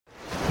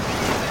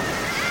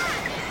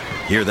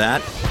Hear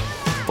that?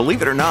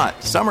 Believe it or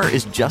not, summer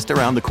is just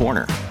around the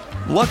corner.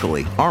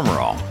 Luckily, Armor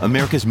All,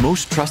 America's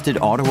most trusted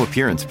auto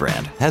appearance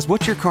brand, has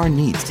what your car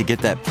needs to get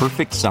that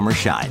perfect summer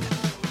shine.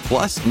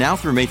 Plus, now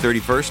through May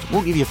 31st,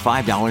 we'll give you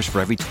 $5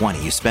 for every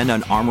 $20 you spend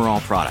on Armor All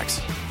products.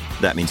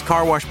 That means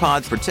car wash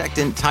pods,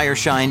 protectant, tire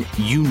shine,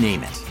 you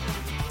name it.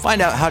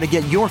 Find out how to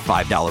get your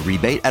 $5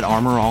 rebate at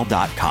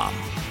armorall.com.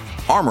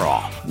 Armor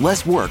All,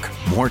 less work,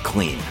 more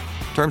clean.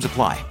 Terms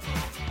apply.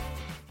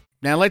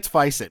 Now, let's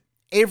face it,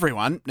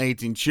 everyone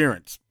needs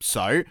insurance.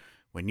 So,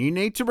 when you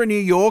need to renew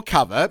your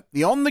cover,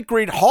 the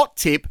on-the-grid hot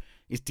tip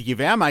is to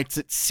give our mates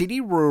at City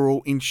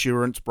Rural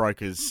Insurance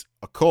Brokers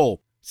a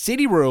call.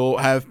 City Rural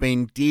have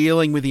been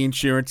dealing with the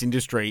insurance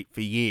industry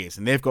for years,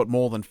 and they've got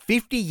more than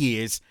 50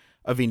 years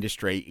of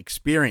industry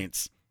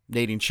experience.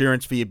 Need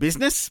insurance for your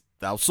business?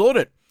 They'll sort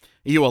it.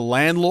 Are you a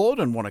landlord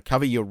and want to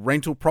cover your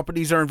rental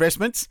properties or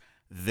investments?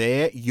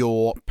 They're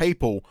your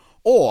people.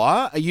 Or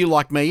are you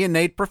like me and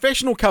need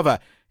professional cover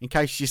in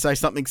case you say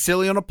something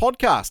silly on a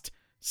podcast?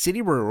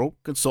 City Rural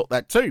can sort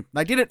that too.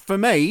 They did it for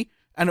me,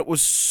 and it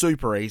was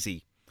super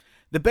easy.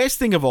 The best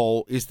thing of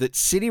all is that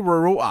City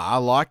Rural are,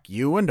 like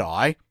you and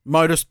I,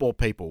 motorsport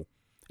people.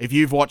 If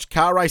you've watched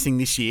car racing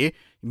this year,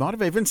 you might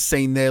have even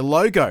seen their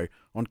logo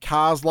on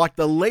cars like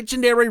the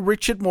legendary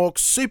Richard Mork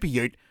Super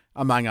Ute,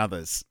 among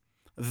others.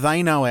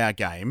 They know our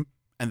game,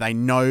 and they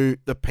know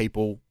the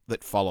people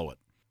that follow it.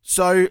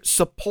 So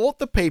support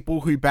the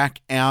people who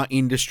back our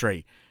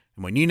industry.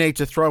 And when you need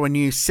to throw a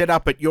new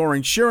setup at your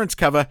insurance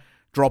cover,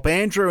 drop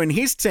Andrew and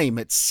his team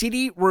at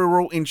City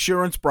Rural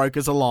Insurance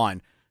Brokers a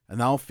line,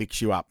 and they'll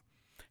fix you up.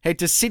 Head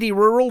to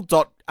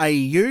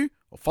cityrural.au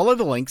or follow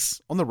the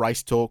links on the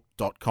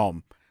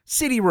racetalk.com.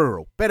 City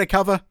Rural, better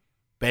cover,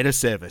 better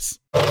service.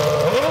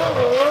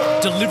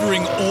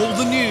 Delivering all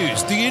the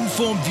news, the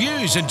informed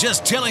views, and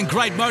just telling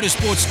great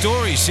motorsport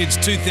stories since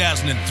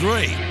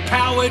 2003.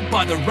 Powered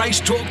by the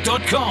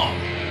racetalk.com.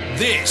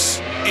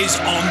 This is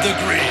On the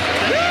Grid.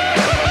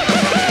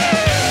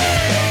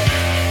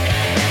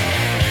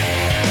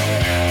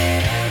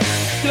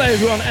 G'day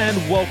everyone, and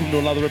welcome to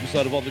another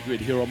episode of On the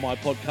Grid here on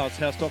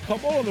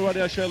mypodcasthouse.com or on the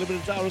radio show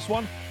Limited's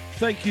RS1.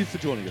 Thank you for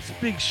joining us.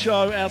 Big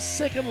show, our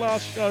second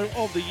last show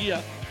of the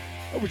year.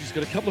 And we've just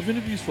got a couple of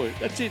interviews for you.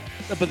 That's it,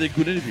 but they're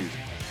good interviews.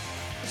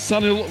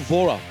 Sunil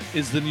Vohra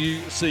is the new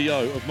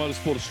CEO of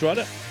Motorsport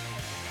Australia.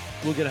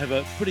 We're going to have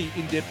a pretty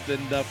in-depth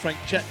and frank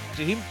chat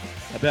to him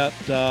about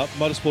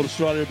Motorsport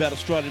Australia, about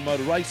Australian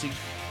motor racing,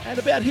 and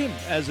about him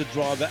as a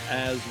driver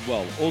as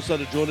well. Also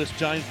to join us,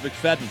 James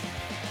McFadden.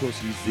 Of course,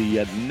 he's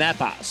the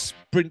Napa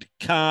sprint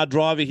car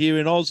driver here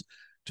in Oz.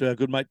 To our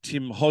good mate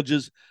Tim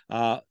Hodges.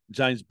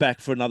 James back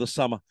for another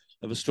summer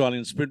of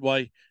Australian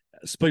Speedway,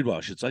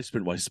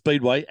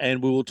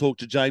 and we will talk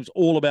to James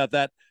all about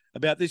that,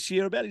 about this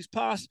year, about his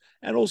past,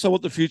 and also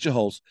what the future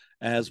holds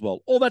as well.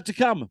 All that to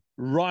come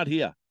right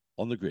here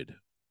on The Grid.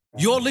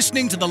 You're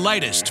listening to the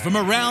latest from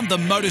around the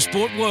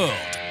motorsport world.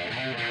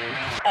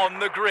 On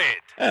The Grid.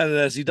 And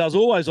as he does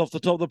always off the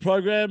top of the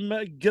program,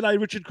 g'day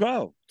Richard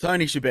Crowell.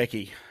 Tony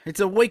Shebeki. It's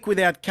a week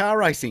without car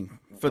racing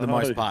for the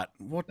most part.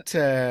 What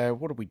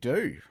do we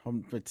do?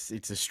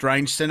 It's a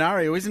strange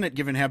scenario, isn't it,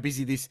 given how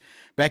busy this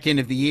back end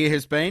of the year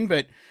has been?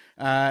 But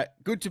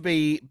good to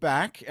be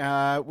back.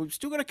 We've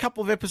still got a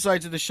couple of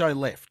episodes of the show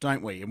left,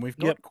 don't we? And we've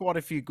got quite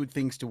a few good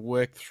things to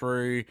work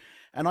through,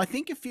 and I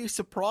think a few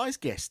surprise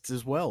guests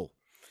as well,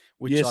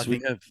 which I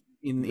think we have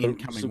in the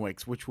incoming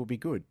weeks, which will be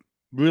good.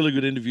 Really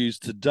good interviews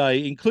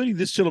today, including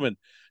this gentleman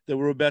that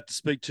we're about to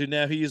speak to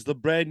now. He is the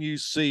brand new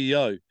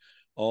CEO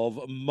of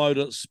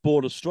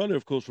Motorsport Australia,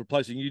 of course,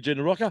 replacing Eugene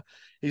Rocker.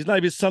 His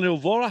name is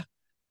Sunil Vohra,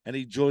 and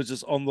he joins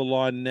us on the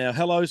line now.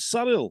 Hello,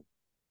 Sunil.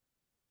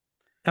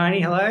 Tony,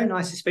 hello.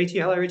 Nice to speak to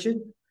you. Hello, Richard.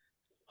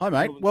 Hi,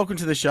 mate. Welcome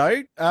to the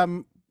show.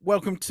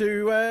 Welcome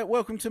to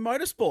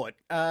Motorsport.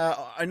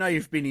 I know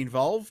you've been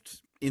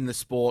involved in the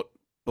sport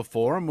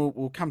before, and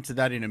we'll come to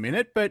that in a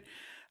minute. But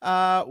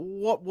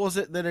what was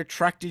it that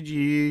attracted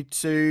you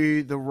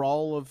to the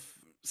role of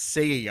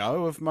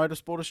CEO of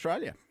Motorsport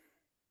Australia?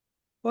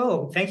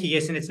 Well, thank you.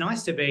 Yes, and it's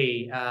nice to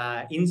be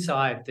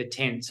inside the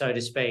tent, so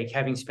to speak,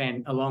 having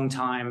spent a long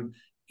time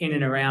in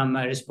and around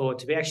motorsport,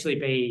 to actually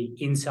be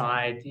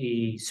inside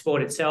the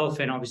sport itself,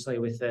 and obviously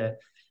with the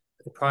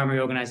primary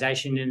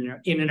organisation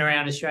in and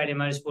around Australian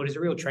motorsport is a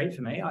real treat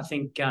for me. I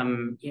think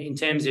in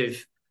terms of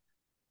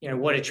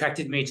what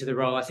attracted me to the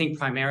role, I think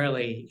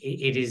primarily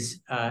it is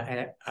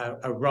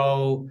a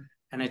role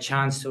and a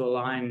chance to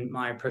align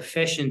my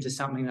profession to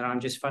something that I'm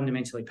just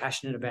fundamentally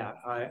passionate about.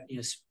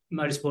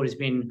 Motorsport has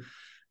been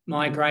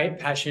my great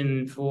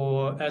passion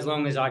for as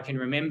long as I can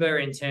remember,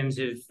 in terms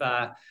of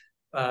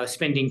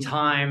spending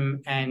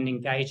time and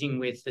engaging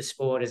with the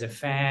sport as a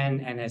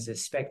fan and as a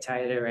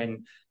spectator,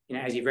 and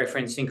as you've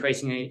referenced,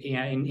 increasingly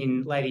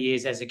in later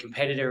years as a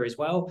competitor as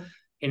well,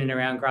 in and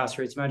around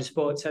grassroots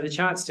motorsport. So the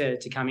chance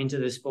to come into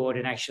the sport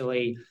and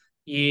actually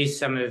use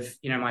some of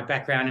my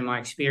background and my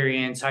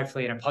experience,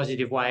 hopefully in a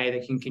positive way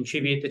that can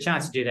contribute, the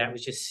chance to do that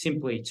was just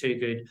simply too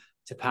good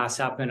to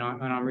pass up, and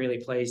I'm really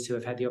pleased to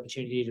have had the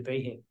opportunity to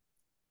be here.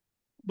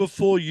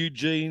 before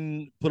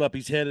Eugene put up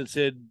his hand and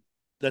said,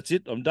 "That's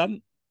it, I'm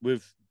done.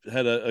 We've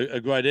had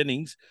a great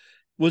innings."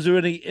 Was there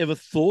any ever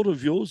thought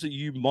of yours that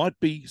you might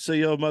be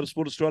CEO of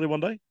Motorsport Australia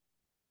one day?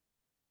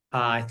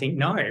 I think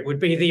no, it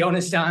would be the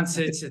honest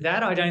answer to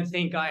that. I don't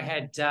think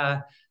I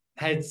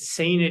had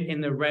seen it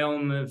in the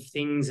realm of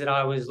things that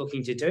I was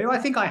looking to do. I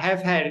think I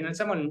have had, and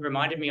someone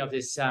reminded me of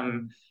this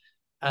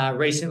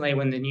recently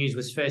when the news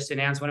was first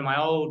announced. One of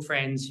my old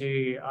friends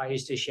who I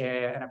used to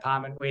share an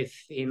apartment with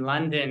in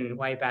London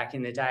way back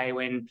in the day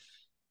when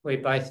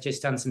we'd both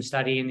just done some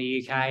study in the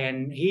UK,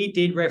 and he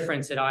did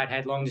reference that I'd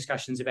had long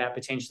discussions about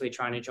potentially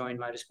trying to join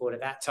motorsport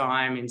at that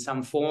time in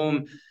some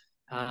form.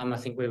 I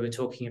think we were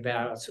talking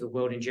about sort of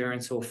world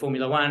endurance or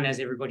Formula One, as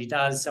everybody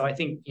does. So I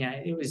think,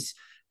 it was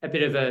a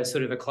bit of a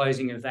sort of a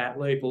closing of that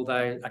loop,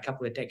 although a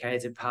couple of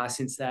decades have passed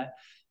since that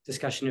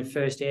discussion of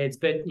first airs.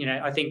 But,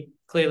 I think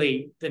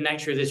clearly the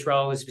nature of this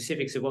role, the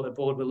specifics of what the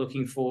board were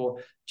looking for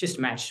just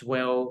matched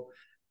well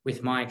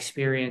with my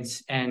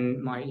experience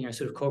and my,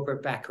 sort of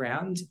corporate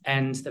background,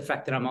 and the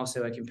fact that I'm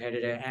also a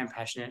competitor and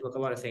passionate. Look, a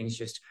lot of things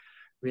just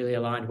really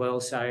aligned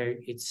well. So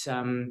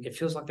it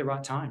feels like the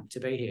right time to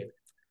be here.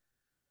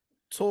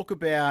 Talk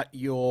about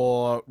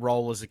your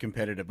role as a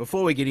competitor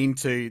before we get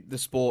into the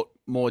sport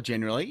more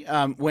generally.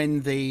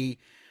 When the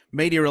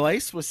media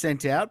release was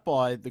sent out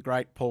by the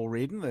great Paul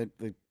Reardon,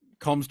 the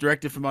comms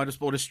director for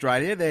Motorsport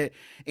Australia, they're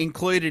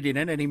included in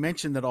it, and he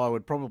mentioned that I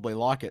would probably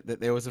like it, that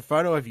there was a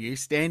photo of you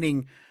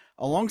standing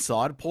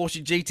alongside a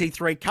Porsche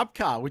GT3 Cup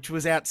car, which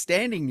was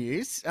outstanding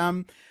news.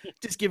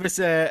 Just give us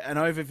an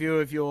overview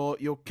of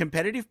your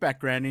competitive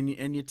background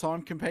and your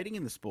time competing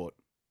in the sport.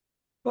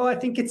 Well, I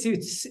think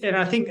it's, and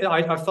I think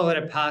I followed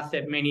a path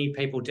that many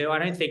people do. I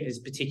don't think there's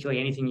particularly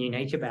anything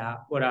unique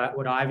about what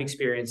I've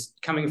experienced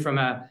coming from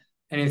an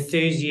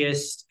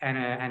enthusiast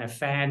and a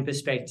fan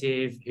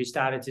perspective who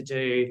started to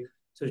do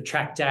sort of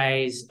track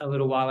days a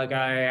little while ago,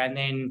 and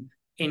then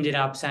ended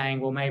up saying,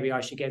 well, maybe I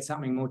should get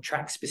something more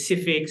track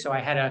specific. So I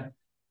had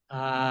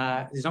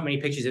there's not many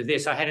pictures of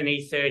this. I had an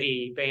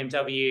E30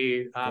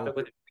 BMW, but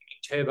with a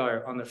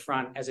turbo on the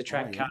front as a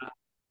track car.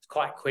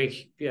 Quite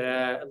quick,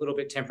 a little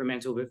bit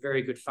temperamental, but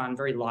very good fun,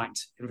 very light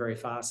and very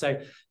fast. So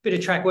a bit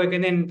of track work.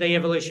 And then the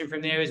evolution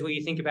from there is where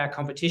you think about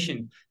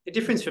competition. The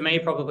difference for me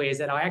probably is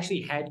that I actually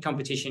had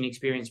competition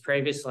experience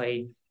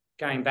previously,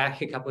 going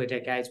back a couple of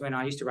decades when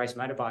I used to race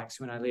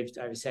motorbikes when I lived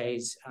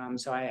overseas.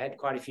 So I had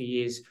quite a few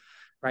years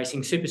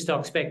racing super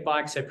stock spec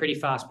bikes, so pretty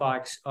fast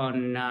bikes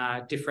on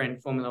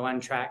different Formula One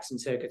tracks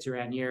and circuits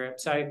around Europe.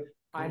 So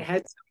I'd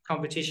had some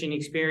competition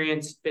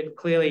experience, but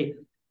clearly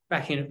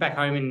back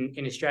home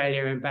in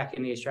Australia and back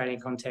in the Australian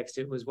context,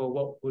 it was, well,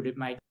 what would it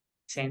make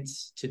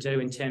sense to do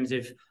in terms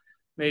of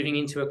moving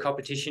into a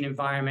competition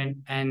environment,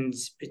 and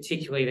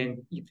particularly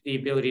then the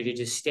ability to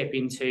just step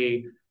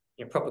into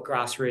proper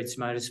grassroots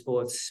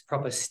motorsports,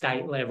 proper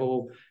state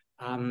level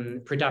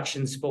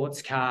production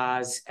sports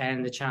cars,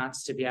 and the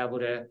chance to be able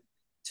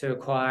to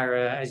acquire,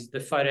 as the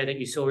photo that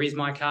you saw is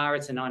my car.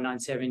 It's a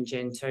 997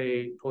 Gen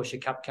 2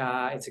 Porsche Cup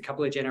car. It's a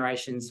couple of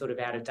generations sort of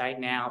out of date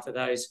now for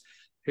those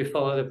who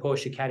follow the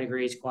Porsche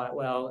categories quite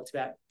well. It's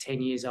about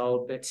 10 years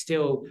old, but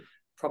still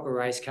proper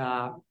race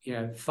car,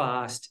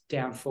 fast,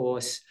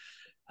 downforce,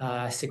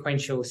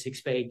 sequential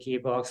 6-speed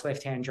gearbox,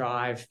 left-hand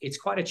drive. It's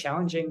quite a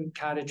challenging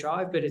car to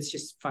drive, but it's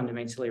just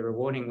fundamentally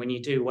rewarding when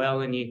you do well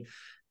and you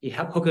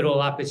hook it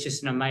all up. It's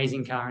just an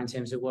amazing car in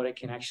terms of what it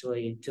can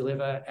actually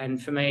deliver.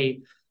 And for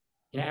me,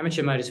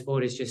 amateur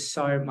motorsport is just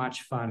so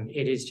much fun.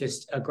 It is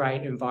just a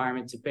great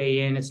environment to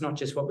be in. It's not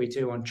just what we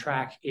do on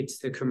track, it's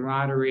the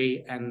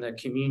camaraderie and the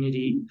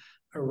community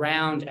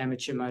around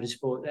amateur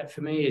motorsport that for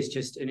me is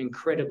just an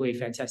incredibly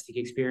fantastic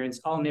experience.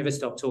 I'll never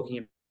stop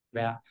talking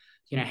about,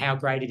 how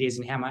great it is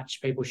and how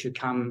much people should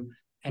come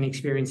and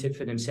experience it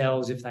for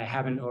themselves if they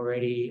haven't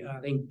already. I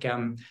think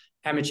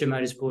amateur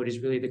motorsport is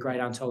really the great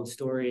untold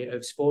story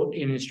of sport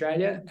in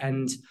Australia.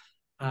 And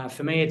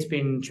for me, it's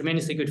been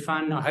tremendously good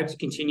fun. I hope to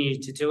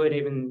continue to do it,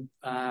 even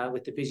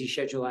with the busy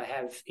schedule I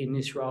have in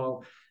this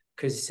role,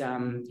 because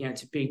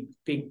it's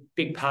a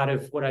big part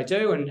of what I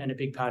do, and a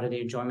big part of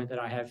the enjoyment that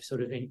I have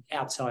sort of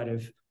outside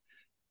of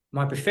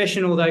my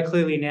profession. Although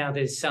clearly now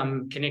there's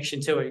some connection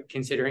to it,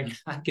 considering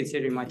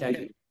my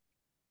day.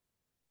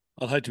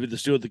 I'd hate to be the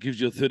steward that gives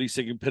you a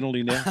 30-second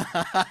penalty now.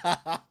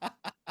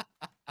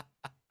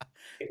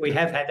 We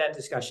have had that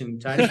discussion,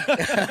 Tony.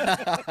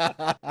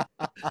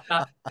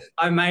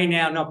 I may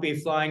now not be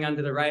flying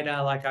under the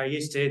radar like I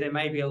used to. There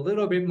may be a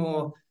little bit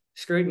more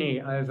scrutiny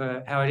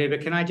over how I do.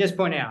 But can I just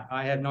point out,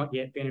 I have not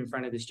yet been in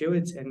front of the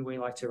stewards, and we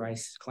like to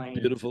race clean.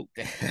 Beautiful.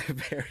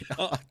 Very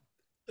nice.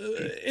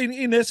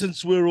 In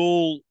essence, we're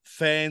all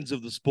fans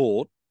of the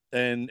sport,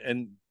 and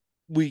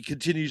we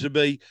continue to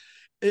be.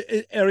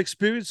 Our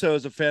experience, though,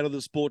 as a fan of the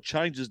sport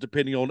changes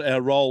depending on our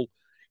role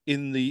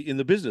in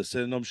the business.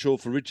 And I'm sure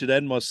for Richard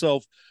and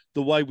myself,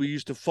 the way we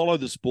used to follow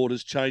the sport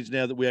has changed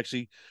now that we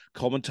actually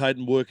commentate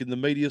and work in the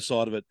media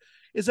side of it.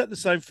 Is that the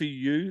same for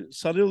you,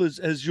 Sunil?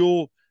 Has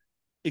your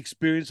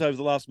experience over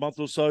the last month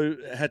or so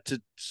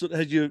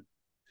has your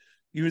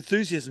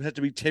enthusiasm had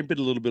to be tempered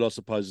a little bit, I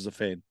suppose, as a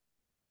fan?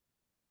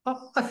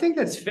 I think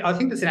that's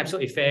an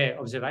absolutely fair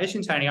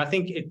observation, Tony. I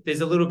think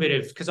there's a little bit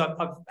of, because I've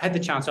had the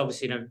chance,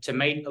 obviously, to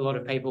meet a lot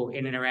of people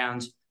in and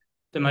around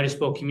the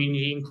motorsport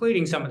community,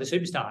 including some of the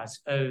superstars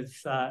of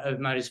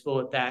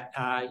motorsport that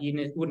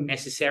you wouldn't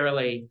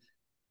necessarily,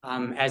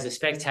 as a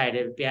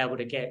spectator, be able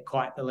to get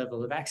quite the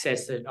level of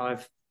access that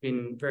I've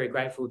been very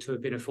grateful to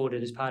have been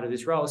afforded as part of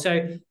this role.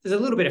 So there's a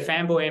little bit of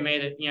fanboy in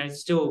me that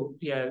still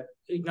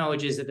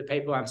acknowledges that the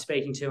people I'm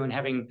speaking to and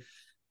having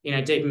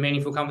deep and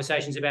meaningful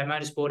conversations about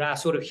motorsport are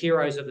sort of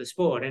heroes of the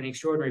sport and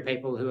extraordinary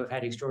people who have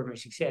had extraordinary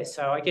success.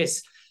 So I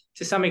guess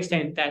to some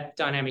extent that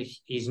dynamic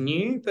is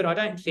new, but I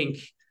don't think,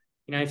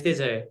 if there's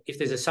a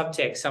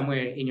subtext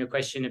somewhere in your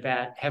question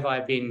about have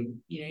I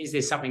been, is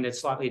there something that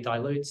slightly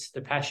dilutes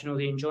the passion or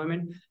the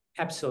enjoyment?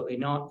 Absolutely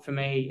not. For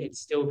me, it's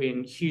still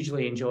been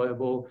hugely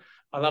enjoyable.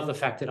 I love the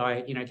fact that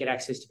I, get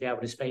access to be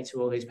able to speak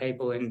to all these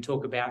people and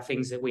talk about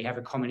things that we have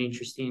a common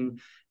interest in.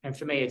 And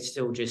for me, it's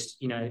still just,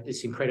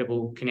 this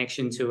incredible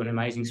connection to an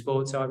amazing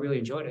sport. So I really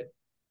enjoyed it.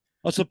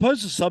 I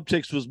suppose the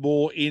subtext was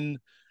more in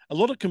a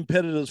lot of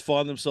competitors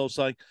find themselves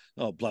saying,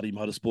 oh, bloody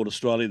Motorsport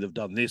Australia, they've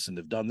done this and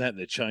they've done that and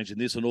they're changing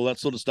this and all that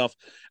sort of stuff.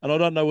 And I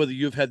don't know whether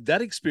you've had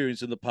that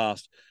experience in the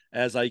past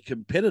as a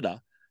competitor,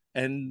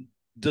 and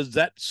does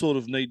that sort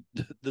of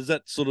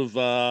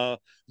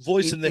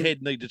voice in the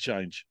head need to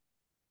change?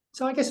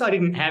 So I guess I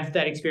didn't have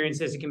that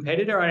experience as a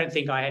competitor. I don't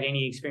think I had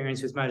any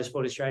experience with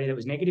Motorsport Australia that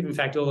was negative. In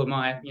fact, all of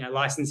my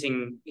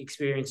licensing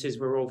experiences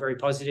were all very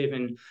positive,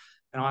 and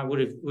I would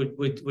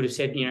have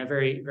said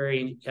very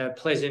very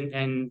pleasant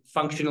and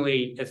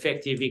functionally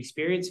effective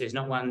experiences,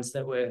 not ones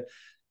that were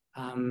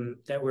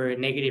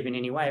negative in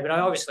any way. But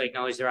I obviously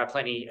acknowledge there are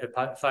plenty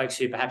of folks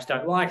who perhaps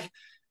don't like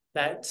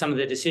that some of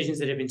the decisions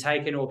that have been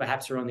taken, or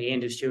perhaps are on the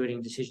end of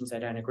stewarding decisions they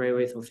don't agree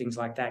with, or things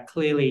like that.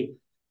 Clearly,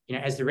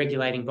 as the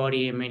regulating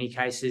body, in many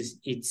cases,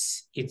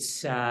 it's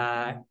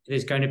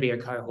there's going to be a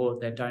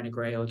cohort that don't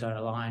agree or don't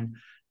align,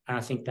 and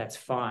I think that's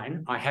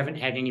fine. I haven't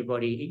had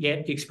anybody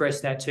yet express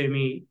that to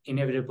me.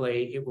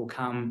 Inevitably, it will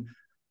come.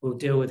 We'll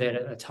deal with it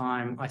at the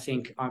time. I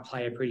think I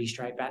play a pretty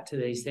straight bat to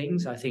these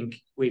things. I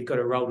think we've got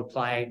a role to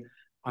play.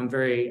 I'm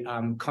very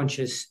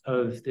conscious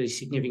of the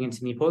significance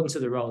and the importance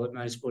of the role that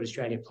Motorsport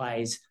Australia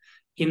plays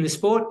in the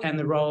sport, and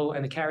the role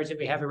and the carriage that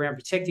we have around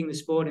protecting the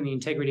sport and the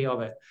integrity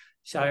of it.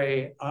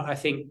 So I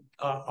think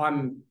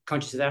I'm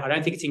conscious of that. I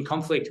don't think it's in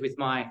conflict with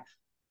my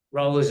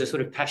role as a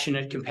sort of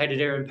passionate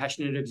competitor and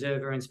passionate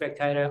observer and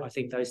spectator. I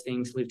think those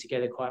things live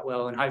together quite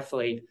well. And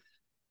hopefully,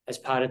 as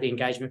part of the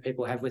engagement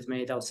people have with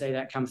me, they'll see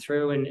that come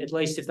through. And at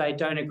least if they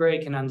don't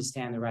agree, can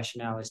understand the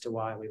rationale as to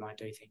why we might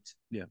do things.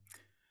 Yeah.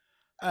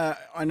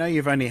 I know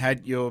you've only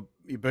had your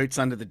boots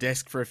under the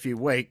desk for a few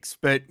weeks,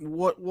 but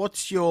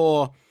what's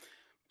your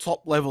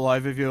top level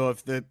overview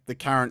of the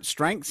current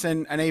strengths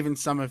and even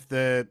some of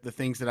the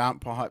things that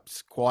aren't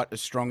perhaps quite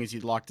as strong as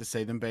you'd like to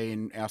see them be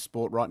in our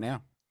sport right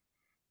now?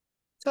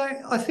 So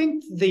I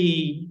think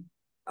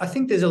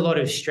there's a lot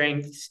of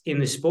strengths in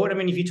the sport. I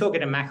mean, if you talk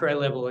at a macro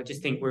level, I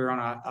just think we're on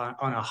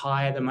a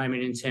high at the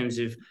moment in terms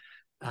of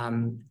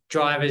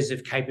drivers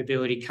of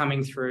capability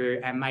coming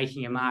through and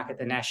making a mark at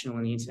the national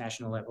and the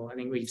international level. I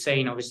think we've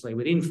seen, obviously,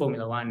 within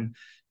Formula One,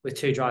 with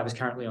two drivers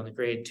currently on the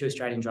grid, two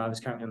Australian drivers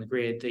currently on the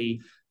grid,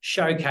 the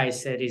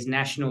showcase that is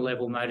national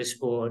level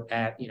motorsport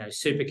at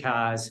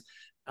supercars,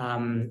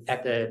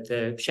 at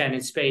the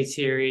Shannon Speed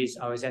Series.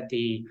 I was at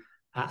the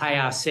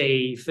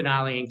ARC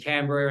finale in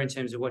Canberra in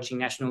terms of watching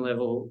national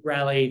level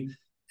rally,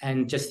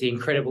 and just the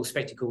incredible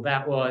spectacle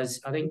that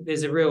was. I think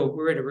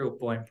we're at a real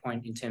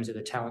point in terms of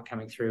the talent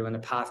coming through and the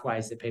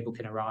pathways that people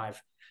can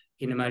arrive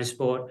into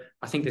motorsport.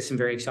 I think there's some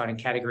very exciting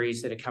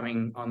categories that are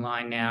coming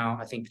online now.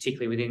 I think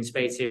particularly within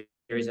Speed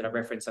Series that I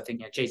referenced, I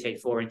think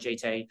GT4 and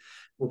GT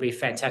will be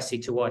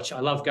fantastic to watch.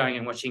 I love going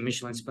and watching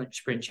Michelin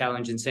Sprint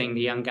Challenge and seeing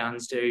the young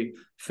guns do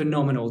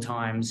phenomenal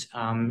times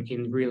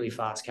in really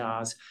fast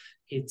cars.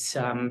 It's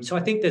so I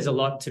think there's a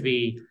lot to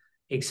be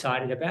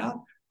excited about.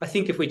 I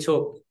think if we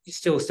talk,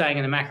 still staying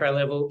in the macro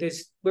level,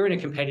 we're in a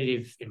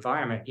competitive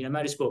environment.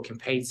 Motorsport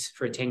competes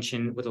for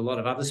attention with a lot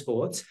of other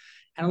sports,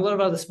 and a lot of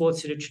other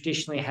sports that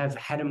traditionally have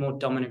had a more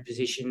dominant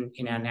position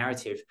in our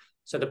narrative.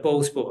 So the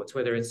ball sports,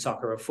 whether it's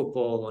soccer or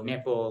football or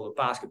netball or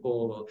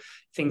basketball or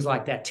things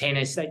like that,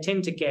 tennis, they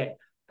tend to get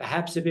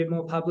perhaps a bit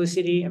more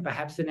publicity, and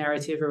perhaps the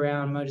narrative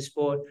around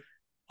motorsport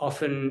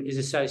often is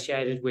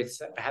associated with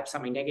perhaps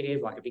something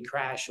negative, like a big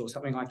crash or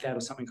something like that,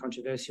 or something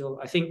controversial.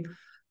 I think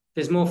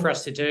there's more for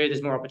us to do.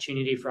 There's more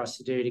opportunity for us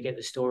to do to get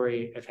the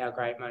story of how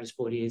great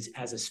motorsport is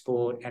as a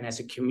sport and as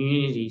a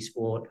community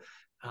sport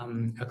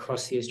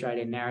across the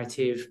Australian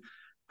narrative.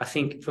 I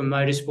think for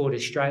Motorsport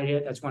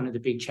Australia, that's one of the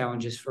big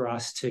challenges for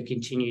us to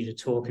continue to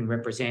talk and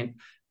represent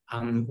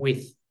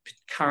with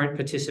current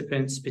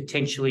participants,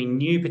 potentially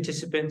new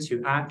participants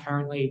who aren't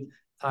currently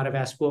part of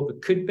our sport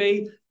but could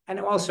be, and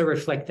also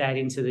reflect that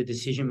into the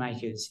decision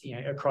makers,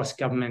 across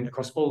government,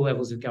 across all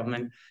levels of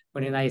government,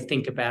 when they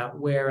think about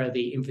where are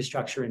the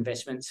infrastructure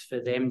investments for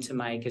them to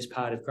make as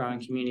part of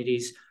growing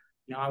communities.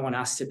 I want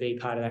us to be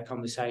part of that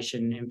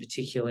conversation, and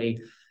particularly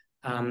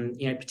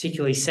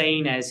particularly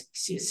seen as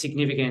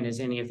significant as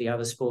any of the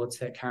other sports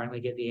that currently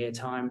get the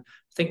airtime.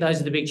 I think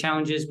those are the big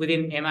challenges.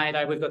 Within MA,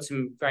 though, we've got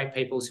some great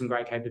people, some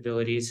great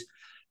capabilities.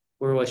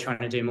 We're always trying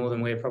to do more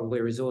than we're probably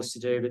resourced to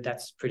do, but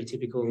that's pretty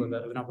typical of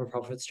an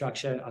not-for-profit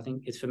structure. I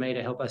think it's for me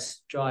to help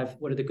us drive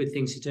what are the good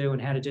things to do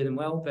and how to do them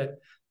well, but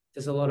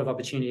there's a lot of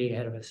opportunity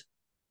ahead of us.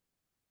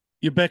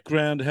 Your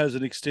background has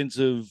an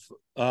extensive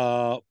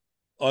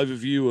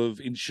overview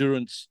of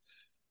insurance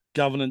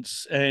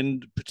governance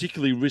and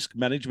particularly risk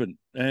management.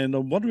 And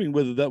I'm wondering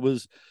whether that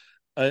was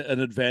an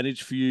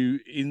advantage for you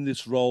in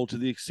this role, to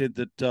the extent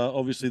that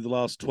obviously the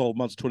last 12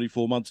 months,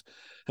 24 months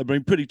have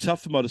been pretty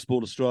tough for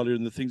Motorsport Australia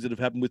and the things that have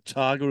happened with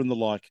Targa and the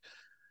like.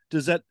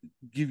 Does that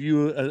give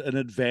you an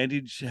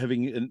advantage,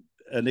 having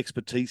an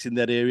expertise in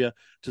that area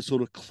to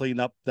sort of clean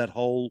up that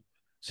whole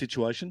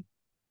situation?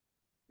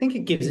 I think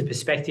it gives a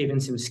perspective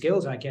and some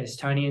skills, I guess,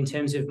 Tony, in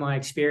terms of my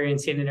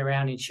experience in and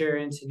around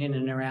insurance and in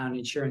and around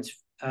insurance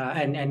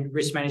and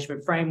risk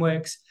management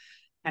frameworks.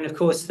 And of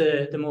course,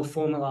 the more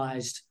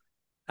formalised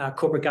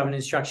corporate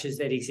governance structures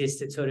that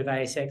exist at sort of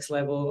ASX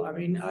level. I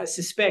mean, I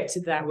suspect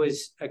that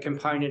was a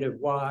component of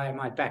why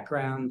my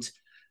background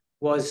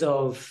was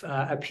of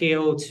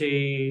appeal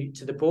to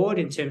the board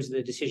in terms of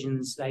the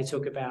decisions they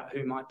took about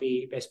who might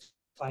be best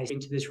placed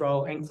into this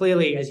role. And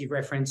clearly, as you've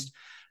referenced,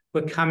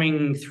 we're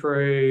coming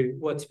through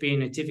what's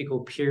been a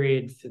difficult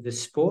period for the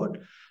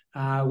sport,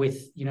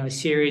 with a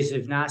series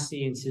of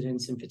nasty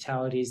incidents and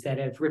fatalities that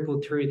have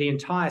rippled through the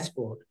entire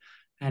sport.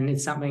 And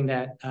it's something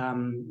that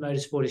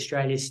Motorsport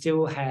Australia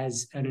still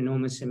has an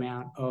enormous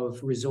amount of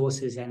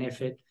resources and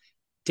effort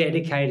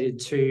dedicated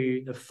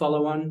to the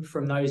follow-on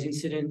from those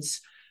incidents,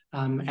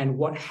 and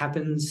what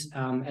happens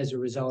as a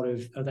result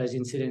of those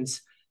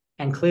incidents.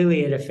 And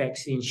clearly it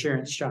affects the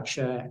insurance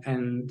structure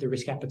and the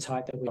risk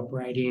appetite that we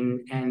operate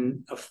in,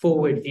 and a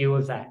forward view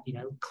of that.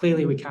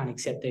 Clearly we can't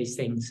accept these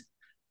things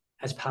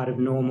as part of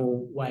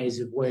normal ways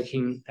of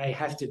working. They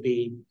have to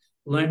be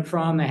learnt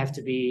from, they have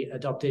to be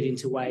adopted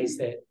into ways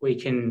that we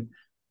can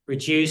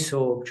reduce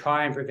or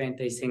try and prevent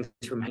these things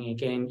from happening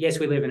again. Yes,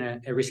 we live in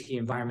a risky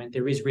environment.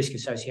 There is risk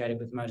associated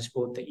with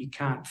motorsport that you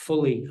can't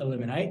fully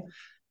eliminate,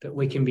 but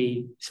we can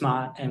be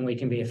smart and we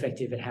can be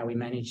effective at how we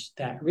manage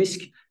that risk.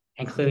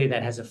 And clearly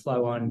that has a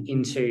flow on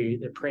into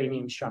the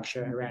premium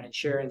structure around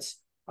insurance.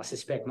 I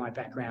suspect my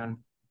background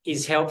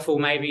is helpful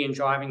maybe in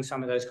driving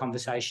some of those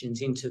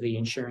conversations into the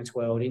insurance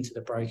world, into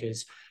the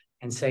brokers,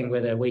 and seeing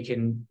whether we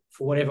can,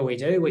 for whatever we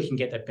do, we can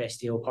get the best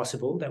deal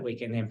possible that we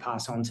can then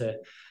pass on to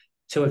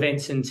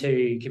events and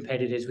to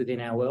competitors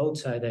within our world,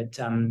 so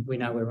that we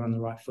know we're on the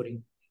right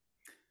footing.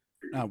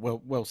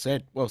 Well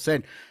said. Well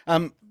said.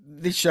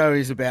 This show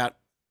is about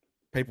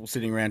people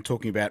sitting around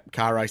talking about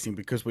car racing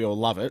because we all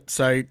love it.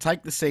 So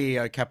take the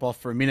CEO cap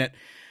off for a minute.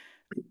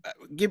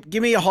 Give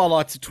me your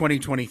highlights of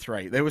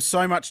 2023. There was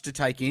so much to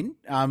take in,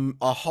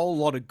 a whole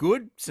lot of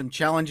good, some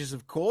challenges,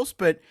 of course,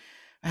 but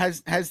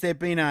has there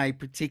been a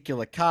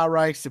particular car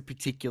race, a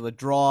particular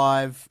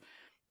drive,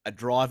 a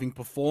driving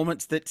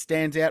performance that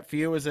stands out for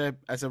you as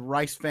a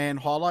race fan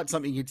highlight?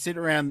 Something you'd sit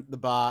around the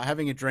bar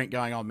having a drink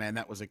going, oh man,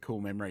 that was a cool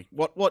memory.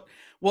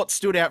 What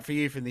stood out for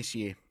you from this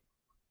year?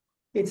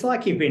 It's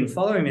like you've been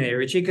following me there,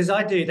 Richard, because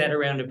I do that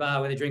around a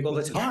bar with a drink all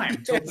the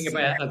time, talking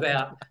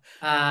about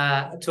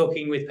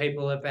talking with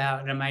people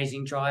about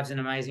amazing drives and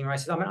amazing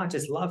races. I mean, I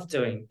just love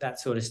doing that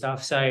sort of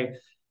stuff. So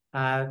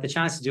the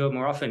chance to do it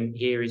more often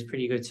here is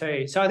pretty good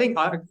too. So I think,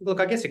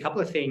 I guess a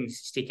couple of things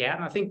stick out,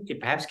 and I think it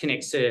perhaps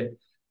connects to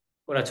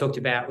what I talked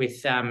about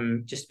with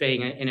just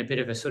being in a bit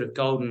of a sort of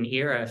golden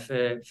era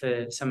for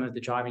some of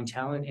the driving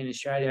talent in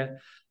Australia.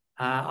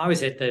 I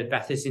was at the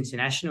Bathurst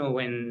International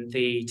when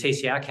the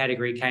TCR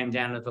category came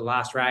down to the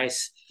last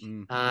race.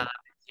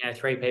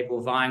 3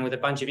 people vying with a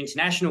bunch of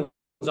internationals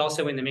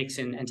also in the mix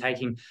and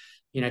taking,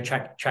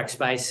 track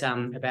space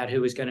about who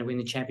was going to win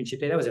the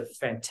championship there. That was a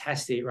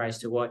fantastic race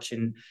to watch,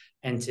 and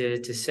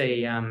to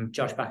see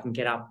Josh Buchan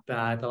get up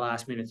the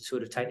last minute to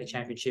sort of take the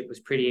championship was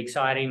pretty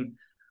exciting.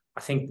 I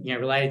think,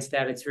 related to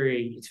that,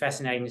 it's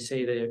fascinating to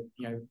see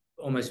the,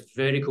 almost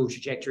vertical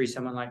trajectory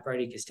someone like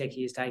Brodie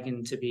Kostecki has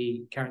taken to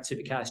be current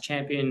Supercars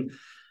champion.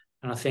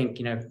 And I think,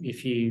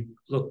 if you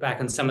look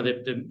back on some of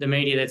the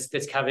media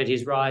that's covered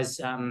his rise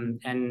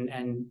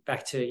and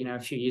back to, a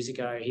few years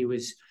ago, he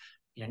was,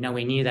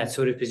 nowhere near that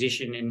sort of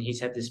position. And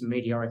he's had this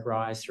meteoric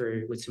rise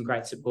through with some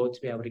great support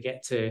to be able to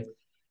get to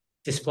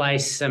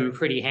displace some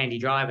pretty handy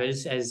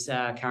drivers as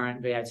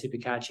current V8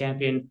 Supercar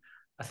champion.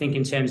 I think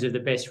in terms of the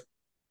best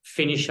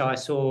finish I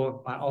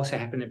saw, I also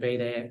happened to be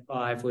there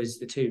live, was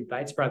the 2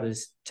 Bates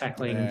brothers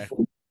tackling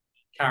for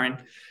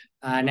current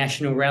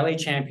national rally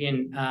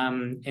champion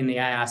in the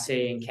ARC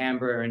in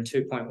Canberra, and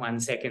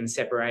 2.1 seconds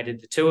separated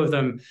the two of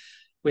them,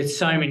 with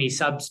so many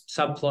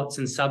subplots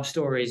and sub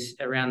stories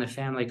around the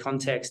family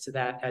context to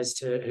that as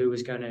to who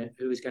was going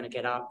to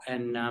get up.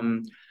 And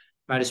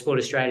Motorsport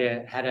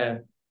Australia had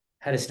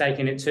a stake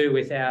in it too,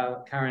 with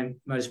our current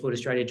Motorsport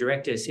Australia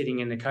director sitting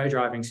in the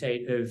co-driving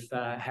seat of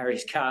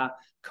Harry's car,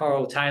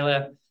 Coral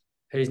Taylor,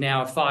 who's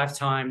now a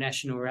 5-time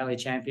national rally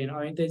champion.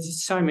 I mean,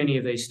 there's so many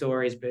of these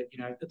stories, but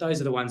those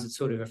are the ones that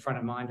sort of are front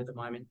of mind at the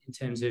moment in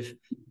terms of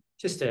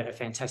just a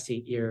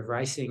fantastic year of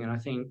racing. And I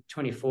think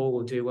 24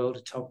 will do well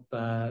to top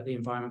the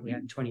environment we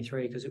had in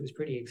 23 because it was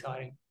pretty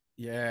exciting.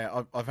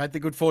 Yeah, I've had the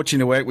good fortune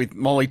to work with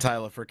Molly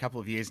Taylor for a couple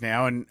of years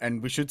now,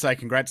 and we should say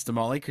congrats to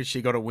Molly because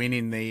she got a win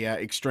in the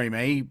Extreme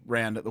E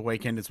round at the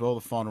weekend as well,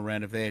 the final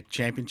round of their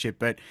championship.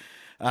 But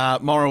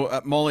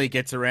Molly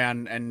gets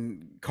around,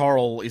 and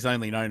Coral is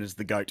only known as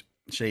the GOAT.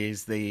 She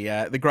is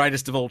the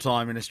greatest of all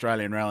time in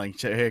Australian rallying.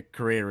 Her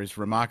career is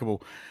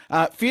remarkable.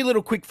 Few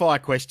little quick fire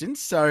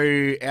questions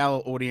so our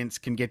audience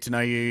can get to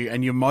know you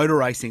and your motor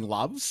racing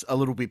loves a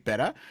little bit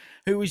better.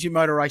 Who was your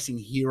motor racing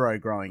hero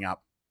growing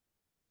up?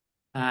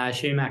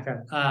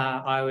 Schumacher.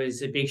 I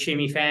was a big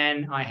Schumi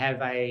fan. I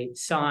have a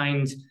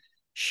signed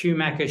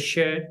Schumacher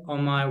shirt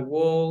on my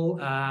wall,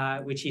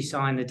 which he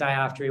signed the day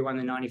after he won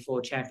the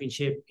 94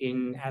 championship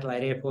in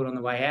Adelaide Airport on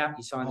the way out.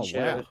 He signed the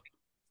shirt, wow.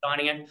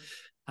 signing it.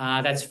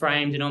 That's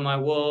framed and on my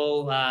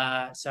wall.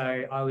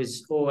 So I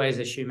was always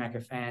a Schumacher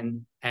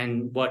fan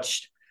and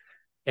watched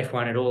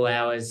F1 at all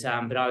hours.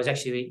 But I was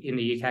actually in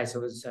the UK, so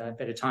it was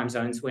better time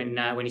zones when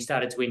he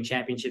started to win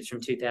championships from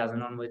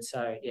 2000 onwards.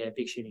 So, yeah,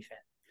 big Schumi fan.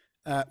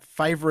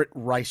 Favorite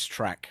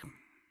racetrack,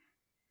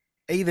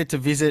 either to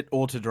visit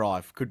or to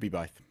drive, could be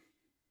both.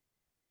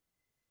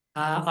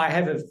 I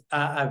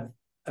have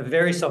a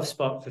very soft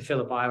spot for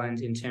Phillip Island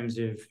in terms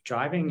of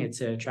driving.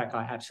 It's a track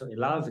I absolutely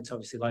love. It's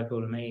obviously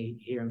local to me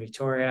here in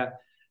Victoria.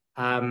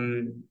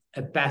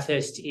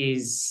 Bathurst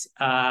is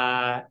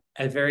a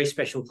very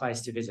special place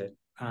to visit,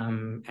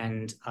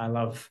 and I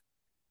love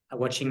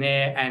watching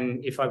there.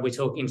 And if we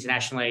talk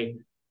internationally,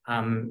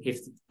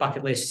 if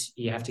bucket list,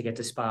 you have to get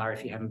to Spa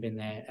if you haven't been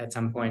there at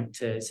some point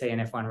to see an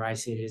F1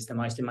 race. It is the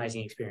most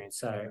amazing experience.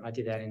 So I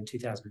did that in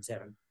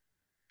 2007.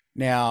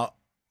 Now,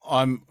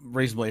 I'm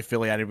reasonably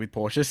affiliated with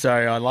Porsche, so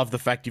I love the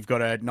fact you've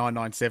got a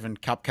 997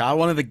 Cup car,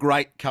 one of the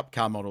great Cup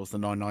car models, the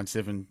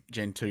 997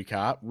 Gen 2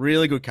 car.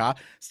 Really good car.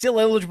 Still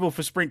eligible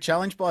for Sprint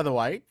Challenge, by the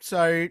way.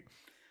 So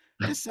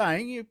just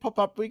saying, you pop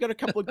up, we got a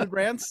couple of good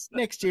rounds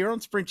next year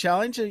on Sprint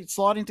Challenge.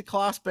 Slide into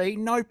Class B,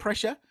 no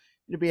pressure.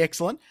 It'll be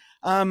excellent.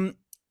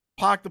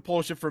 Park the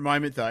Porsche for a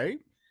moment, though.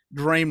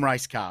 Dream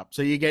race car.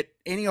 So you get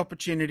any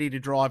opportunity to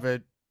drive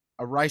a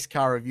race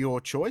car of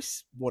your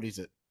choice. What is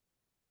it?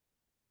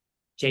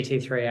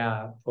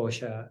 GT3R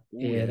Porsche.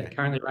 Yeah, they're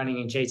currently running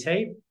in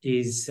GT.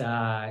 Is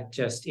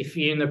just, if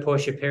you're in the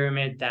Porsche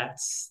pyramid,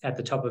 that's at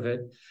the top of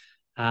it.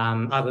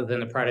 Other than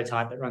the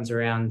prototype that runs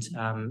around,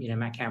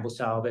 Matt Campbell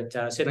style, but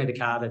certainly the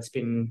car that's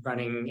been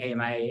running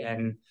EMA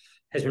and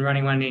has been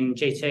running one in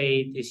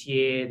GT this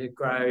year. The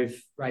Grove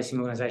Racing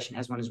Organisation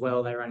has one as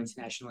well. They run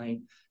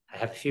internationally. I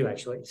have a few,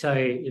 actually. So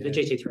the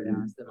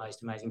GT3R is the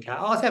most amazing car.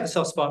 I also have a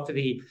soft spot for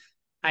the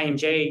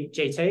AMG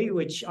GT,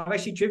 which I've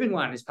actually driven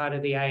one as part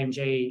of the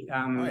AMG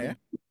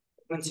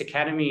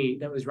Academy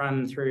that was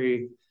run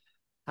through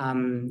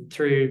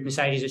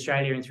Mercedes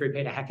Australia and through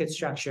Peter Hackett's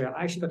structure.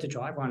 I actually got to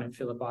drive one at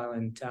Phillip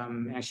Island.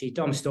 Actually,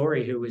 Dom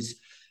Story, who was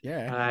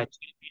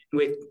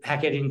with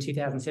Hackett in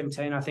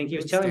 2017, I think he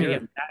was telling me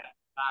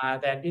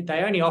that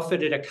they only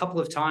offered it a couple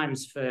of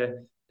times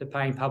for the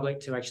paying public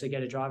to actually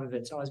get a drive of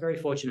it. So I was very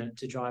fortunate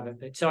to drive it.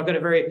 But so I've got a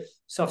very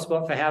soft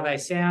spot for how they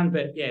sound.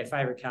 But yeah,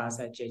 favourite cars,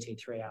 that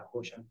GT3R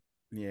Porsche.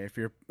 Yeah, if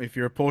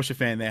you're a Porsche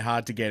fan, they're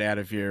hard to get out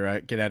of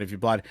your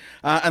blood.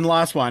 And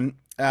last one,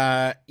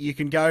 you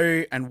can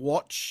go and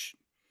watch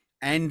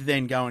and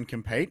then go and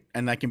compete,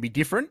 and they can be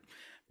different.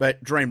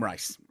 But dream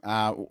race,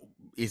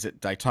 is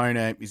it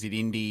Daytona? Is it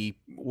Indy?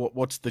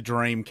 What's the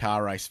dream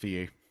car race for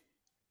you?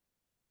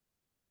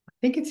 I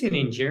think it's an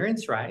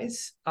endurance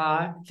race.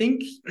 I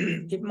think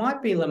it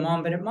might be Le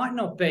Mans, but it might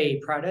not be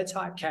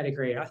prototype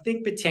category. I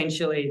think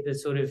potentially the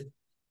sort of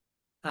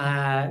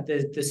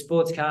the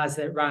sports cars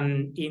that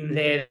run in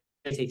their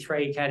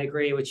LMP3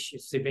 category, which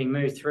is being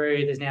moved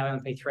through. There's now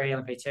LMP3,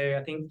 LMP2.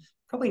 I think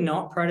probably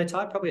not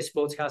prototype, probably a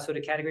sports car sort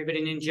of category, but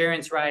an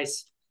endurance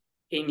race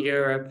in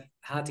Europe,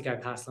 hard to go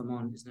past Le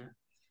Mans, isn't it?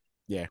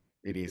 Yeah,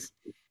 it is.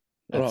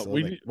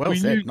 Absolutely. Right, well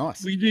said.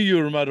 Nice. We knew you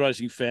were a motor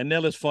racing fan. Now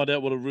let's find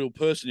out what a real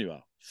person you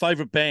are.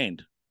 Favourite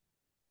band?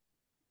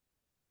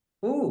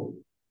 Ooh.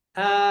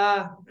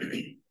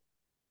 Favourite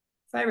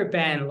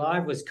band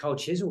live was Cold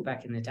Chisel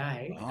back in the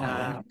day.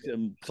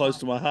 Close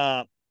to my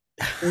heart.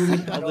 Back in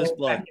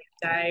the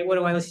day. What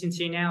do I listen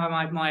to now?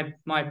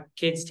 My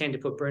kids tend to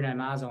put Bruno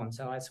Mars on,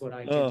 so that's what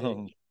I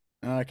do.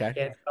 Okay.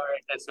 Yeah,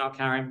 sorry, that's not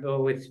current,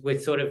 or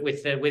with sort of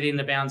within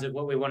the bounds of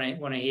what we want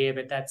to hear,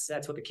 but that's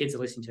what the kids are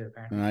listening to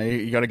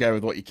apparently. You got to go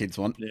with what your kids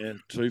want. Yeah,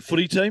 true.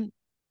 Footy team?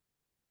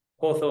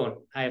 Hawthorn,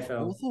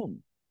 AFL.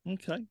 Hawthorn.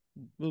 Okay,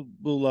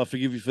 we'll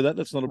forgive you for that.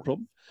 That's not a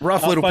problem.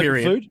 Rough little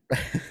period.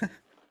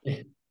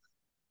 Food?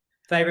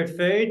 Favourite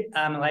food?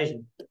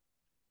 Malaysian.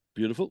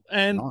 Beautiful.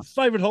 And nice.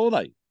 Favourite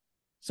holiday?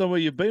 Somewhere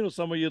you've been or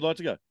somewhere you'd like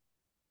to go?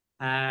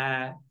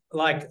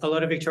 Like a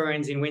lot of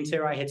Victorians in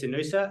winter, I head to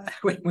Noosa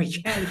when we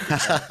can.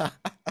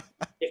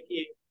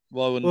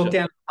 Why wouldn't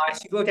you?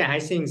 Walk down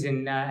Hastings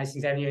and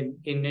Hastings Avenue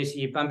in Noosa,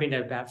 you bump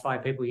into about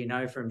 5 people you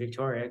know from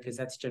Victoria, because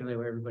that's generally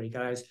where everybody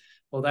goes.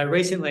 Although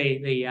recently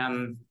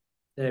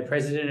the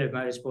president of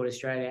Motorsport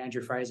Australia,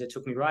 Andrew Fraser,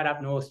 took me right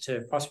up north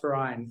to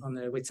Proserpine on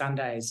the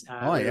Whitsundays.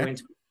 We went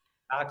to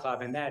a car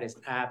club, and that is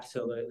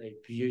absolutely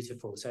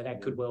beautiful. So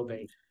that could well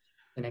be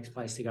the next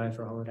place to go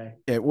for a holiday.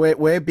 Yeah,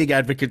 we're big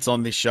advocates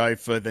on this show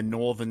for the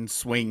northern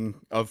swing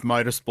of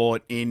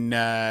motorsport in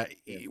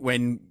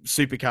when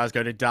supercars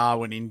go to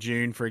Darwin in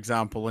June, for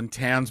example, and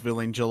Townsville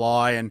in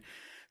July, and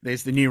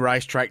there's the new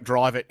racetrack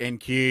Drive at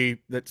NQ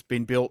that's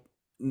been built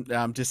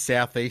just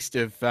southeast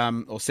of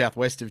or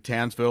southwest of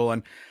Townsville,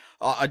 and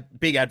a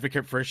big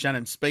advocate for a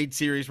Shannon Speed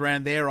Series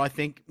round there. I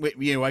think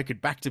I could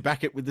back to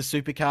back it with the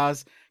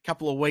supercars. A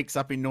couple of weeks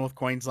up in North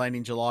Queensland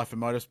in July for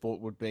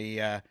motorsport would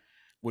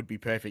be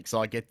perfect.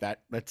 So I get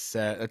that. That's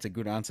a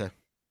good answer.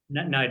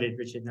 Noted,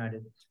 Richard,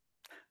 noted.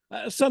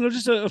 Son,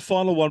 just a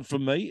final one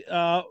from me.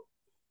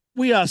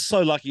 We are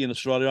so lucky in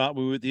Australia, aren't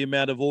we, with the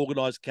amount of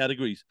organised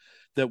categories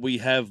that we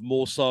have,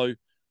 more so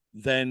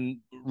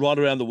than right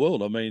around the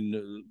world. I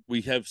mean,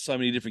 we have so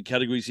many different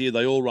categories here.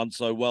 They all run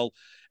so well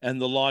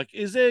and the like.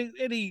 Is there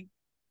any,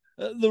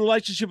 the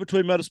relationship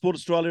between Motorsport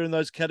Australia and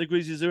those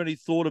categories, is there any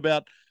thought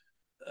about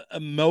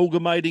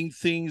amalgamating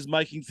things,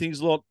 making things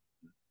a lot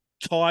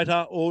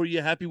tighter, or are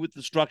you happy with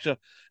the structure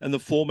and the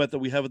format that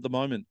we have at the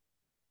moment?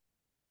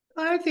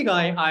 I don't think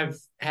I've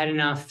had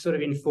enough sort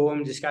of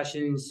informed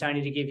discussions,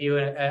 Tony, to give you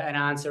an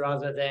answer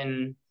other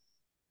than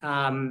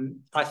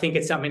I think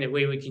it's something that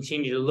we would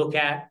continue to look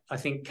at. I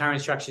think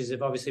current structures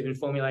have obviously been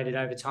formulated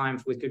over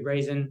time with good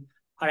reason.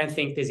 I don't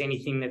think there's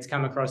anything that's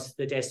come across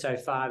the desk so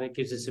far that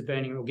gives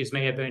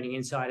me a burning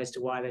insight as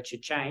to why that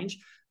should change.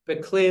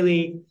 But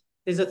clearly,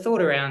 there's a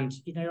thought around,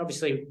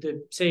 obviously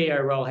the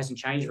CEO role hasn't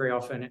changed very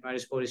often at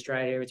Motorsport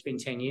Australia. It's been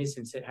 10 years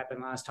since it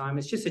happened last time.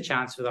 It's just a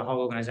chance for the whole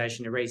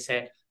organisation to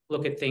reset,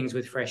 look at things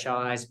with fresh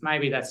eyes.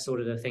 Maybe that's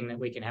sort of the thing that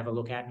we can have a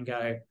look at and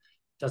go,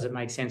 does it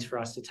make sense for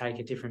us to take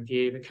a different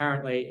view? But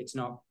currently, it's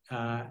not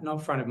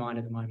front of mind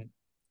at the moment.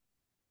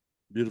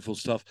 Beautiful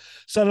stuff.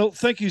 Sunil,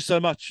 thank you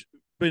so much.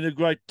 Been a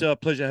great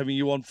pleasure having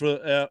you on for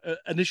our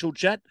initial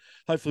chat.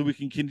 Hopefully we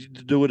can continue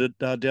to do it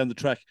down the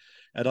track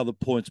at other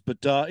points.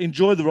 But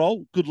enjoy the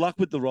role. Good luck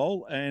with the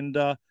role. And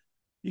you're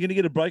going to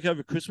get a break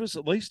over Christmas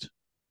at least?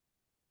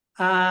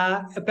 We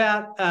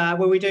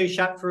do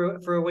shut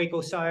for a week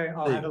or so.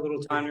 I'll have a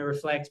little time to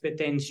reflect, but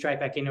then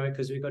straight back into it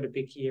because we've got a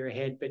big year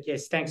ahead. But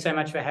yes, thanks so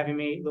much for having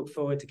me. Look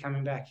forward to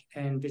coming back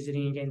and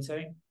visiting again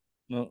soon.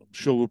 Well, I'm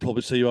sure we'll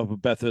probably see you up at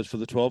Bathurst for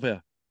the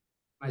 12-hour.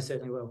 I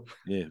certainly will.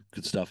 Yeah,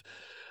 good stuff.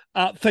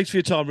 Thanks for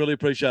your time. Really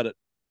appreciate it.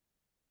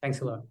 Thanks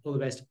a lot. All the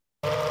best.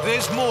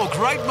 There's more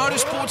great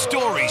motorsport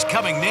stories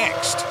coming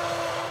next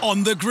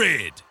on The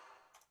Grid.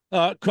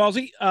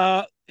 Crosby,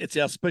 it's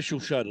our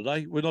special show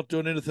today. We're not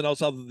doing anything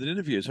else other than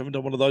interviews. Haven't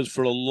done one of those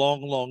for a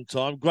long, long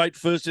time. Great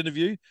first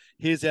interview.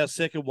 Here's our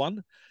second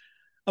one.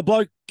 A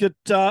bloke at,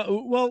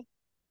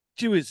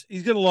 he's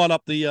going to line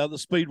up the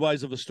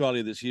speedways of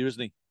Australia this year,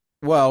 isn't he?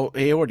 Well,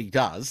 he already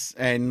does,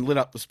 and lit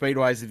up the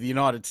speedways of the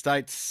United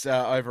States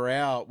over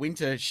our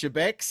winter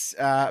shebex.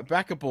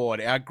 Back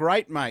aboard, our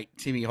great mate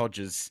Timmy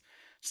Hodges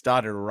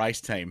started a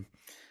race team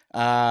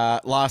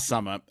last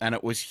summer, and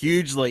it was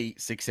hugely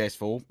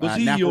successful. Was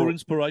he your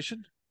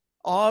inspiration?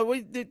 Oh,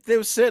 there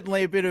was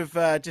certainly a bit of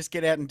just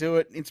get out and do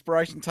it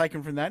inspiration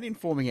taken from that,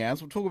 informing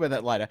ours. We'll talk about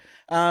that later.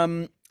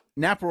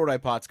 Napa Auto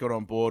Parts got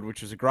on board,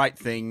 which was a great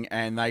thing,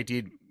 and they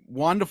did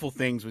wonderful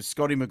things with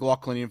Scotty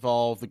McLaughlin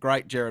involved, the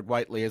great Jared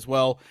Waitley as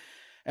well.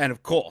 And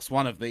of course,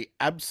 one of the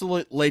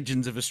absolute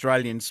legends of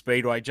Australian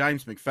Speedway,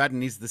 James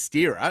McFadden, is the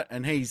steerer,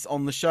 and he's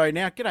on the show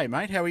now. G'day,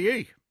 mate. How are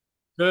you?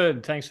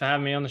 Good. Thanks for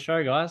having me on the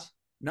show, guys.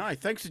 No,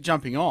 thanks for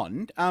jumping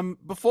on.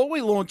 Before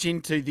we launch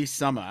into this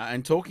summer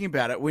and talking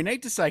about it, we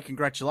need to say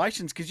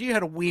congratulations because you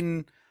had a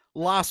win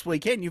last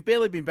weekend. You've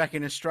barely been back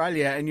in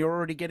Australia and you're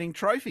already getting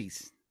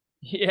trophies.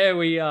 Yeah,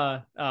 we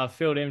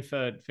filled in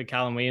for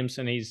Callum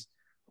Williamson. He's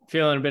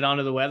feeling a bit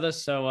under the weather,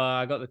 so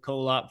I got the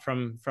call up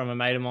from a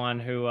mate of mine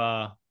who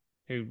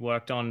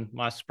worked on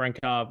my sprint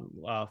car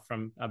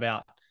from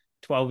about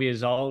 12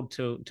 years old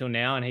till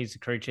now, and he's the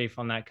crew chief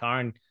on that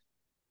car,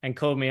 and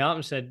called me up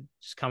and said,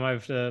 just come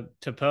over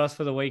to Perth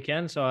for the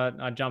weekend. So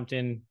I jumped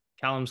in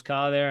Callum's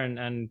car there,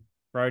 and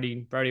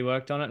Brody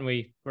worked on it, and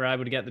we were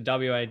able to get the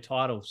WA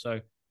title. So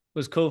it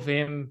was cool for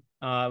him.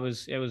 It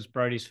was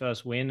Brody's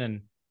first win,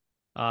 and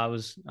it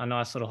was a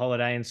nice little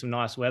holiday and some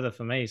nice weather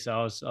for me. So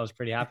I was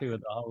pretty happy with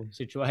the whole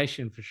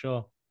situation for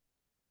sure.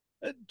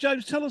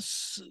 James, tell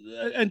us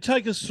and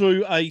take us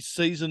through a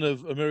season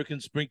of American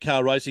sprint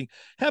car racing.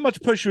 How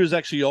much pressure is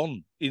actually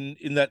on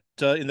in that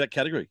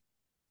category?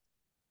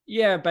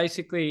 Yeah,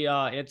 basically,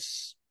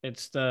 it's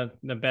the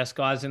best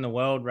guys in the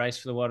world race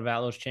for the World of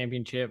Outlaws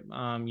Championship.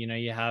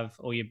 You have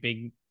all your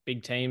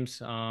big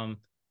teams.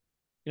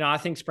 I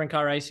think sprint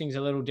car racing is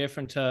a little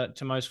different to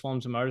most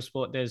forms of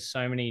motorsport. There's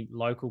so many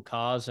local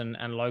cars and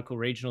local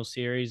regional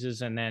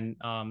series, and then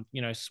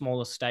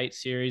smaller state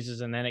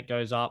series, and then it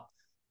goes up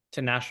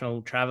to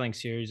national traveling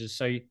series.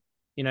 So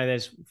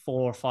there's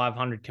 400 or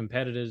 500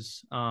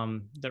 competitors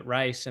that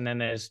race, and then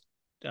there's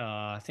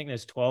I think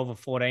there's 12 or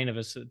 14 of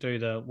us that do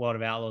the World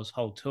of Outlaws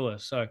whole tour.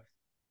 So,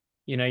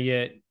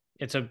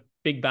 it's a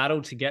big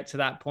battle to get to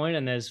that point,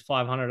 and there's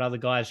 500 other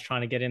guys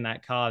trying to get in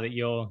that car that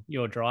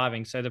you're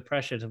driving. So the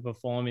pressure to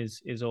perform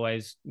is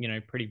always,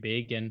 pretty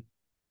big. And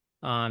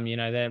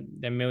they're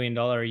 $1 million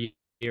a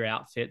year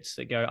outfits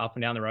that go up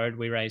and down the road.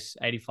 We race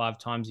 85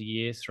 times a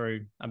year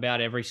through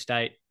about every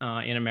state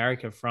in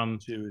America from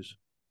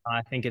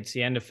I think it's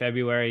the end of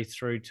February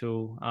through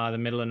to the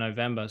middle of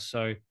November.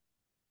 So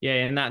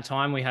yeah, in that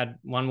time we had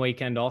one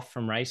weekend off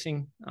from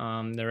racing.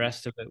 The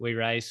rest of it we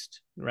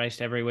raced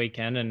every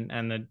weekend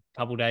and the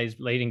couple days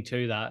leading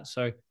to that.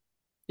 So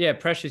yeah,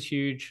 pressure's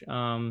huge.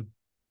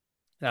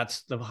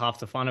 That's half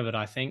the fun of it,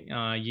 I think.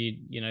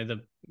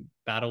 The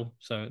battle,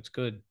 so it's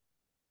good.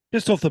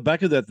 Just off the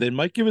back of that, then,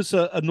 mate, give us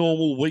a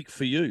normal week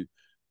for you.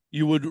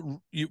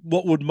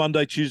 What would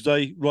Monday,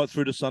 Tuesday, right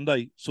through to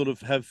Sunday sort of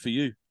have for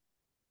you?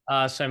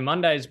 So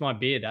Monday is my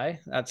beer day.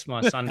 That's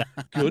my Sunday.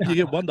 Good, you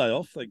get one day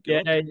off. Thank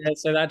God. Yeah.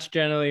 So that's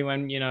generally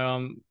when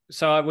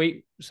So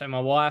my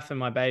wife and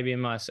my baby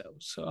and myself.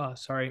 So,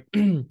 sorry,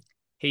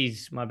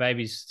 my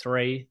baby's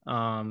 3.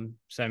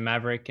 So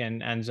Maverick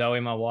and Zoe,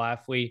 my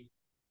wife. We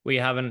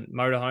have a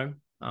motorhome.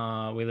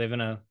 We live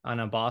in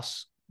a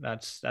bus.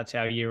 That's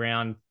our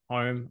year-round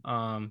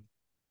home.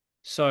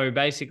 So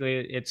basically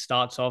it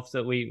starts off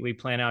that we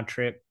plan our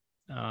trip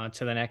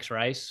to the next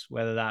race,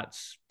 whether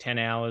that's 10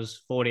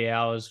 hours, 40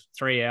 hours,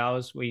 3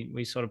 hours.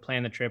 We sort of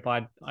plan the trip.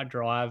 I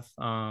drive.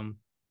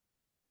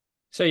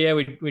 So yeah,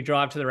 we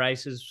drive to the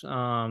races,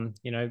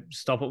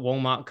 stop at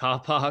Walmart car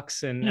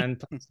parks and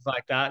places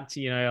like that,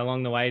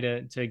 along the way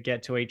to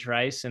get to each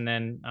race. And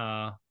then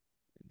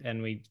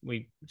we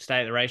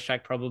stay at the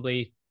racetrack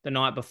probably the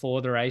night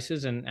before the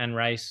races and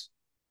race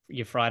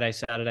your Friday,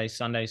 Saturday,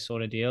 Sunday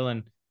sort of deal,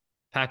 and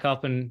pack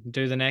up and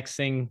do the next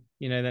thing,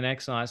 the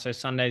next night. So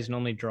Sunday's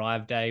normally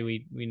drive day.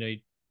 We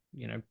need,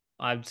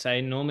 I'd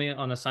say normally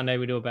on a Sunday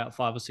we do about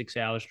 5 or 6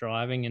 hours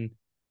driving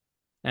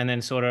and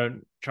then sort of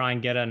try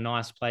and get a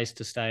nice place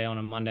to stay on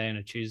a Monday and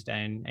a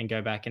Tuesday and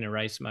go back into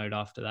race mode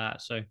after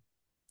that. So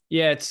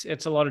yeah,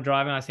 it's a lot of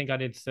driving. I think I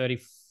did 30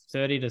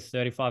 to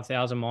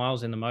 35,000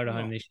 miles in the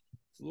motorhome this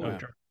year. Wow.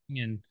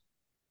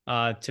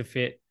 And to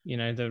fit,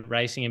 the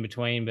racing in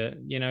between. But,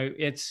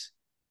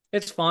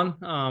 it's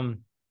fun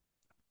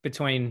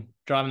between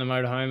driving the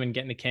motorhome and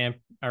getting to camp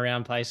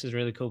around places,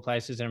 really cool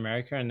places in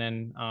America. And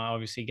then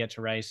obviously get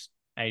to race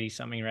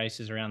 80-something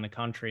races around the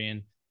country.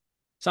 And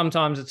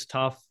sometimes it's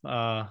tough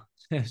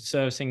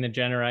servicing the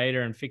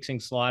generator and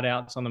fixing slide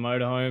outs on the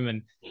motorhome.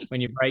 And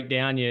when you break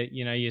down,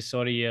 you're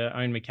sort of your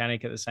own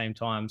mechanic at the same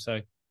time.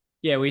 So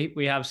yeah,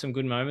 we have some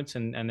good moments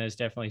and there's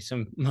definitely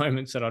some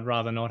moments that I'd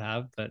rather not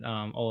have, but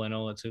all in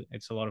all,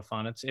 it's a lot of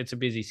fun. It's a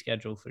busy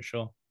schedule for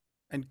sure.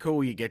 And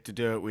cool, you get to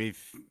do it with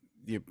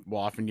your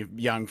wife and your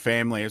young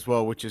family as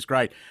well, which is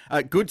great.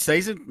 Good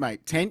season,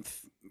 mate.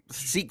 10th,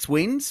 6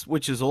 wins,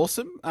 which is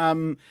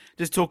awesome.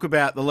 Just talk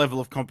about the level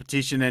of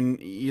competition,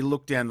 and you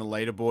look down the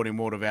leaderboard in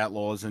World of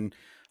Outlaws, and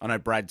I know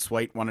Brad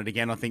Sweet won it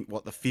again. I think,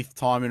 the 5th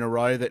time in a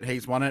row that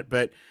he's won it,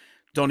 but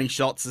Donny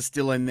Schatz is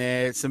still in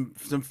there. Some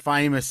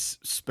famous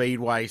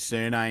Speedway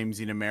surnames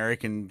in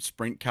American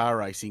sprint car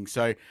racing.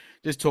 So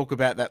just talk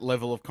about that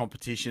level of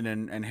competition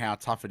and how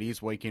tough it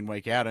is week in,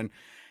 week out, and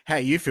how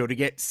you feel to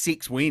get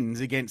 6 wins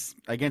against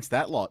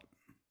that lot.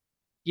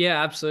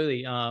 Yeah,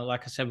 absolutely.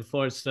 Like I said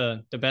before, it's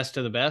the best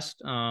of the best.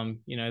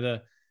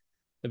 The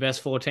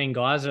best 14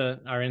 guys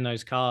are in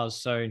those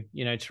cars. So,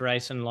 to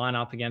race and line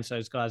up against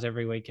those guys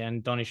every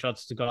weekend. Donny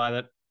Schatz is the guy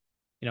that,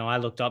 I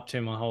looked up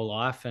to my whole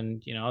life,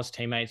 and, I was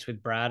teammates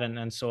with Brad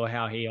and saw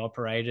how he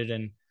operated.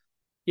 And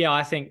yeah,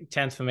 I think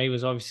 10th for me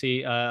was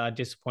obviously a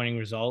disappointing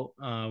result.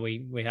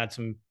 We had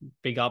some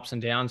big ups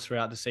and downs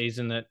throughout the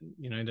season that,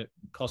 that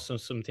cost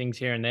us some things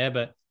here and there,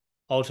 but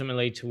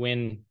ultimately to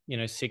win,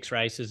 6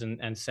 races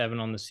and 7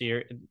 on the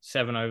series,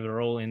 7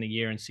 overall in the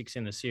year and 6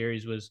 in the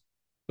series was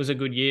a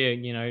good year.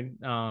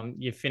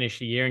 You finished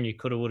the year and you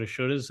coulda, woulda,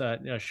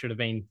 shouldas. Should have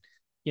been,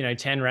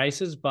 10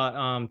 races,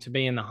 but to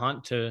be in the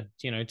hunt to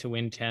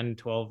win 10,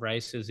 12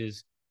 races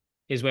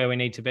is where we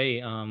need to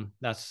be.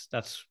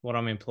 That's what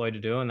I'm employed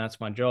to do, and that's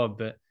my job.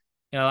 But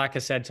like I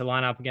said, to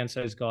line up against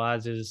those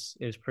guys is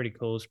pretty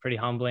cool. It's pretty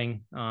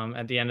humbling.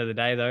 At the end of the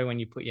day, though, when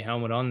you put your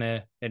helmet on,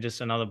 they're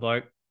just another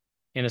bloke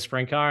in a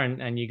sprint car,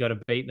 and you got to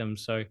beat them.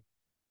 So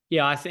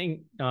yeah, I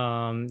think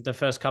the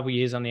first couple of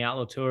years on the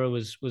Outlaw Tour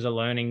was a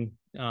learning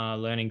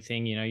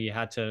thing. You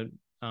had to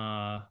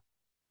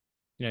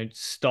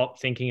stop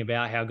thinking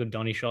about how good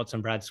Donny Schatz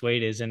and Brad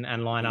Sweet is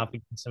and line up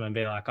against them and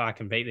be like, I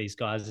can beat these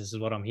guys. This is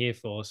what I'm here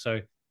for. So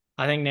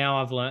I think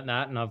now I've learned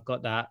that, and I've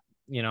got that,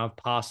 I've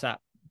passed that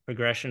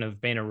progression of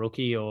being a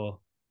rookie, or,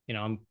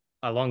 I'm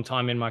a long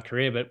time in my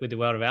career, but with the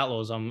World of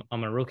Outlaws, I'm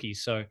a rookie.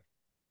 So,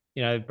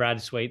 Brad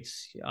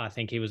Sweet's, I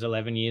think he was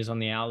 11 years on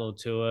the Outlaw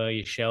Tour.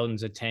 Your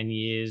Sheldon's at 10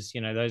 years.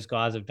 Those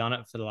guys have done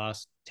it for the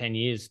last 10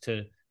 years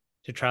to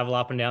travel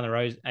up and down the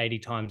road 80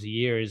 times a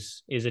year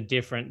is a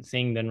different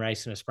thing than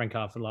racing a sprint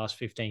car for the last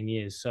 15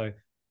 years. So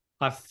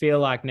I feel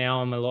like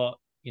now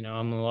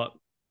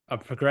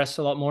I've progressed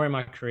a lot more in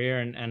my career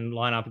and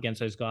line up against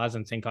those guys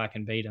and think I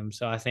can beat them.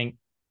 So I think,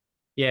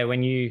 yeah,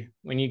 when you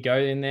go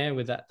in there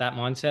with that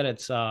mindset,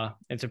 it's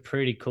a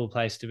pretty cool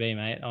place to be,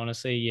 mate.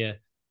 Honestly,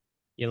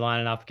 you're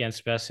lining up against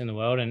the best in the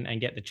world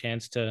and get the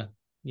chance to,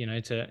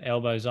 to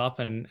elbows up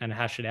and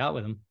hash it out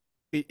with them.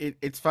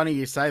 It's funny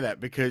you say that,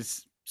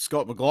 because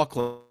Scott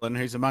McLaughlin,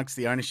 who's amongst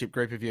the ownership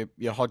group of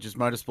your Hodges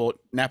Motorsport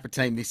Napa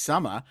team this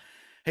summer,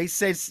 he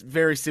says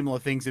very similar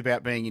things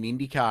about being in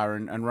IndyCar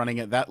and running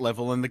at that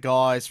level. And the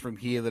guys from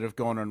here that have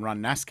gone and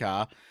run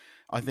NASCAR,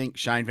 I think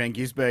Shane Van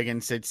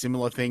Gisbergen said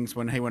similar things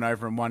when he went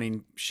over and won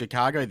in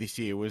Chicago this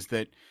year, was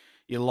that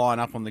you line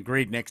up on the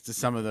grid next to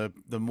some of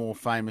the more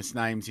famous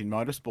names in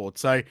motorsport.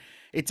 So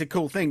it's a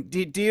cool thing.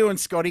 Do you and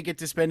Scotty get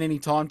to spend any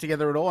time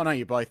together at all? I know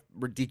you're both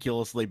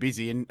ridiculously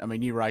busy, and I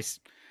mean, you race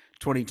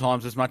 20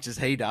 times as much as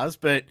he does,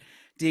 but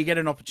do you get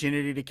an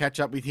opportunity to catch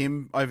up with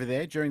him over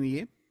there during the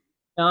year?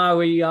 No,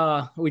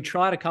 we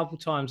tried a couple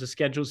times. The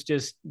schedules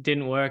just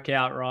didn't work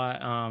out right.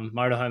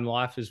 Motorhome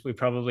life, as we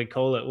probably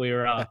call it. We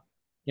were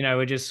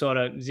we're just sort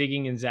of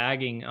zigging and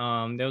zagging.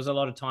 There was a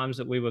lot of times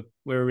that we were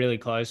really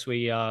close.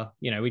 We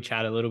we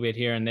chat a little bit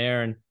here and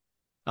there,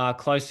 and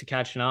close to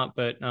catching up.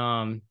 But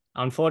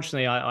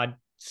unfortunately, I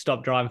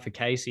stopped driving for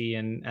Casey,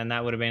 and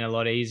that would have been a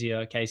lot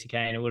easier. Casey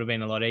Kane, it would have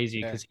been a lot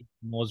easier because he's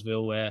in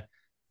Mooresville,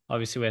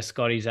 where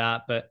Scotty's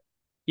at. But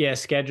yeah,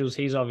 schedules.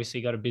 He's obviously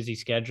got a busy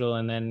schedule,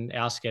 and then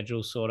our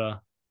schedule sort of.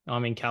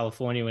 I'm in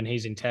California when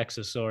he's in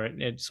Texas, or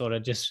it sort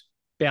of just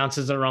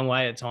bounces the wrong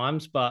way at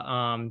times. But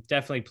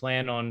definitely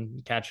plan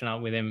on catching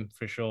up with him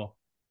for sure.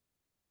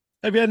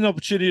 Have you had an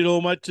opportunity at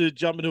all, mate, to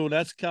jump into a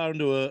NASCAR,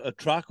 into a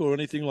truck or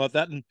anything like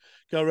that, and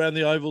go around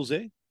the ovals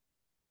there?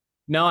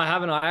 No, I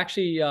haven't. I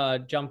actually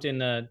jumped in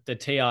the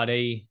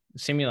TRD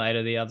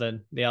simulator the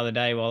other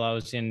day while I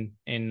was in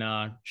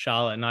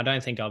Charlotte, and I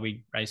don't think I'll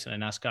be racing a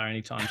NASCAR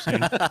anytime soon.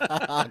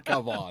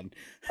 Come on.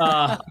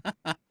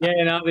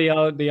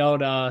 The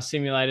old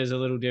simulator's a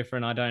little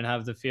different. I don't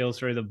have the feel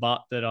through the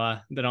butt that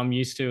I'm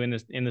used to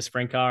in the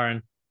sprint car,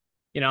 and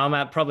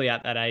I'm probably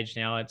at that age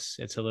now.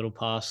 It's a little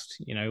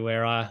past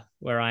where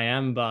I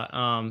am, but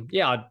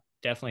I'd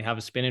definitely have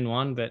a spin in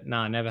one, but no,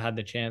 I never had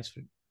the chance.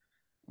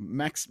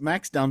 Max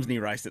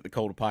Dumsney raced at the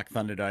Calder Park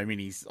Thunderdome in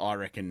his, I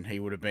reckon he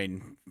would have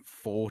been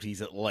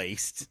 40s at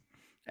least.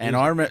 And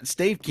I remember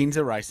Steve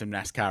Kinzer raced some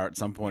NASCAR at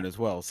some point as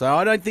well. So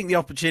I don't think the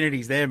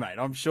opportunity's there, mate.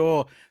 I'm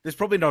sure there's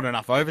probably not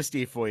enough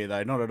oversteer for you,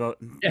 though. Not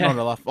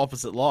enough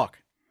opposite lock.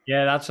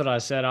 Yeah, that's what I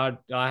said. I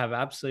have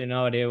absolutely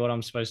no idea what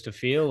I'm supposed to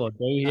feel or do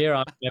here.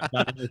 I've never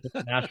done anything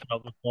national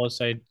before,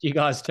 so you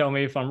guys tell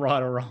me if I'm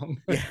right or wrong.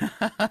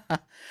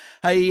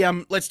 Hey,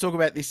 let's talk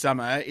about this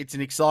summer. It's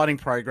an exciting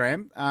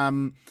program.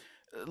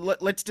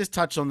 Let's just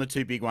touch on the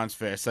two big ones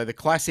first. So the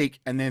Classic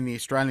and then the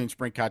Australian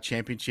Sprint Car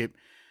Championship,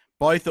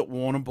 both at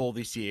Warrnambool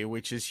this year,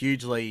 which is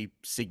hugely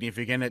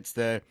significant. It's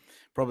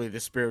probably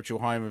the spiritual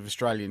home of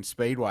Australian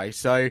Speedway.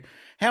 So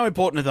how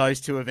important are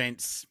those two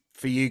events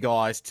for you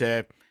guys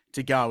to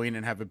go in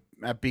and have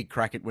a big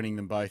crack at winning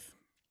them both?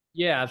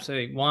 Yeah,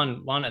 absolutely.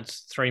 One,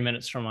 it's 3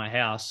 minutes from my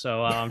house,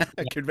 so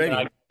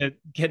convenient. I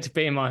get to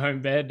be in my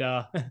home bed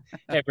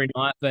every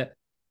night. But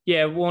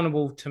yeah,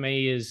 Warrnambool to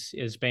me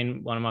has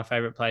been one of my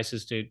favorite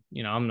places to.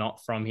 I'm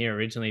not from here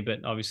originally,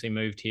 but obviously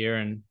moved here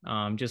and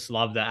just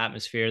love the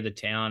atmosphere of the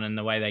town and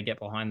the way they get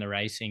behind the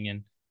racing.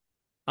 And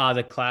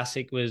the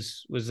Classic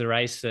was the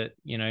race that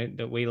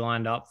that we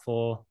lined up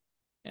for,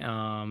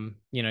 to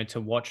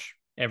watch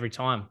every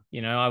time.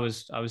 I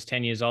was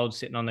 10 years old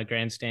sitting on the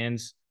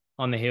grandstands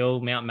on the hill,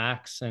 Mount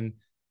Max, and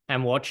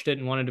watched it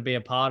and wanted to be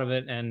a part of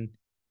it. And,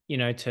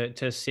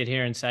 to sit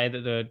here and say that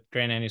the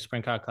Grand Annual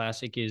Sprint Car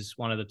Classic is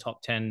one of the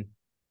top 10,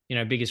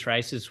 biggest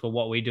races for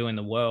what we do in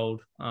the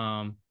world,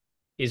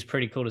 is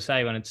pretty cool to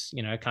say when it's,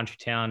 a country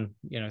town,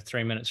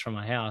 3 minutes from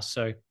my house.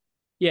 So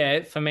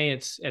yeah, for me,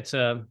 it's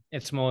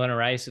more than a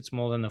race. It's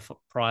more than the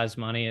prize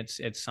money.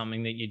 It's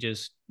something that you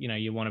just,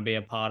 you want to be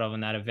a part of.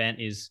 And that event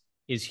is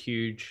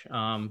huge,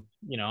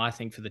 I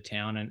think for the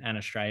town and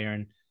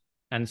Australia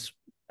and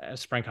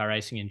sprint car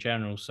racing in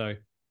general. So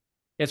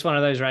it's one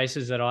of those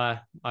races that I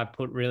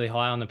put really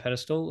high on the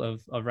pedestal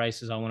of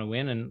races I want to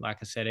win. And like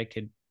I said, it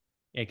could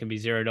be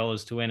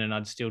 $0 to win and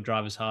I'd still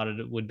drive as hard as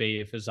it would be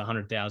if it was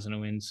 100,000 to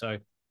win. So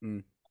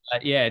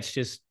it's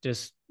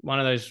just one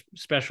of those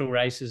special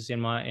races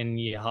in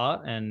your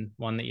heart and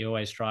one that you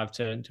always strive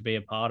to be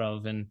a part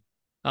of. And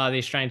the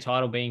Australian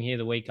title being here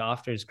the week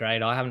after is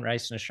great. I haven't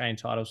raced an Australian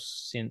title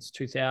since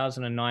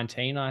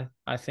 2019,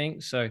 I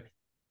think. So,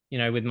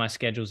 with my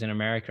schedules in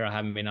America, I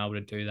haven't been able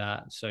to do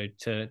that. So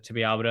to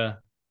be able to,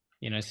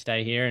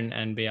 stay here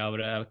and be able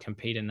to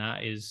compete in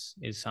that is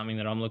something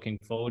that I'm looking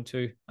forward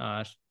to.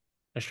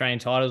 Australian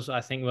titles, I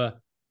think,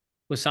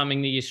 was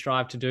something that you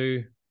strive to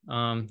do.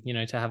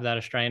 To have that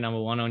Australian number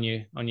one on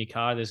your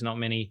car. There's not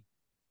many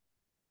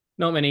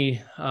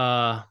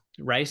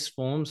race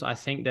forms, I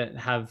think, that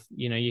have,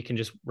 you can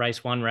just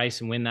race one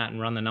race and win that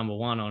and run the number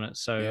one on it.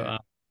 So I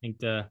think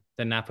the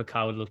Napa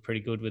car would look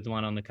pretty good with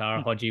one on the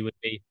car. Hodgie would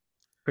be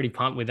pretty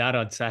pumped with that,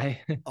 I'd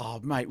say. Oh,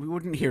 mate, we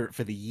wouldn't hear it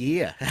for the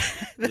year.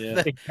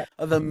 Yeah.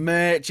 The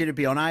merch, it'd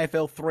be on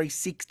AFL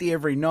 360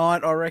 every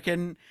night, I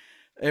reckon.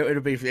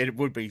 It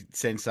would be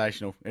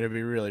sensational. It'd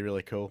be really,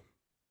 really cool.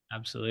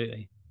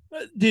 Absolutely.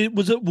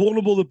 Was it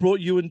Warrnambool that brought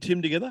you and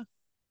Tim together?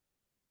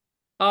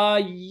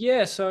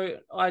 Yeah. So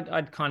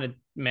I'd kind of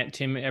met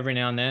Tim every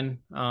now and then,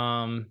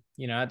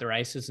 at the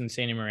races and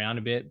seen him around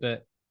a bit,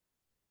 but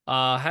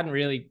I hadn't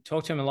really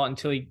talked to him a lot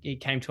until he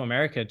came to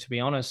America, to be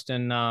honest.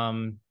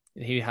 And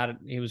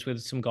he was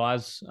with some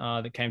guys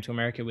that came to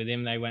America with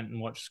him. They went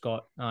and watched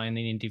Scott in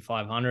the Indy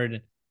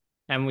 500,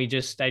 and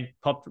they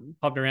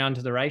popped around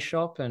to the race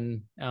shop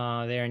and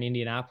there in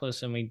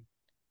Indianapolis, and we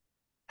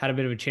had a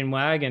bit of a chin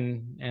wag,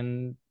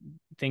 and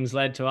things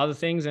led to other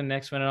things. And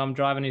next minute, I'm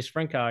driving his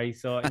sprint car. He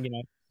thought,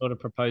 sort of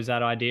proposed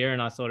that idea,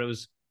 and I thought it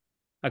was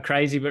a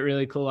crazy but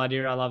really cool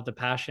idea. I love the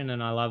passion,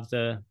 and I love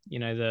the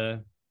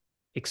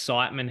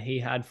excitement he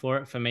had for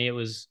it. For me, it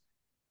was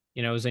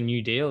a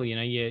new deal.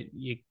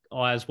 You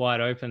eyes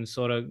wide open,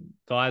 sort of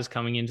guys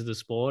coming into the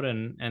sport,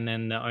 and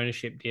then the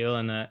ownership deal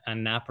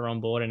and Napa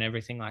on board and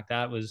everything like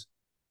that was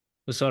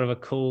sort of a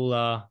cool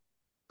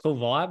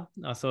vibe.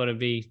 I thought it'd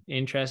be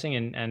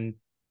interesting, and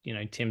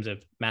Tim's a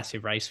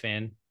massive race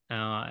fan,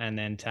 and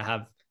then to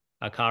have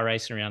a car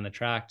racing around the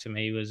track to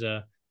me was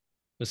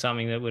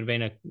something that would have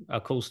been a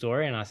cool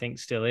story, and I think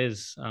still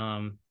is.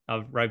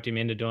 I've roped him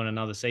into doing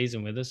another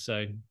season with us,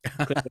 so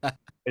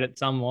it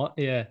somewhat,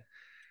 yeah.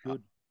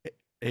 Good.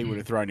 He would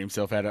have thrown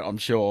himself at it, I'm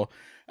sure.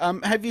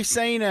 Have you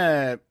seen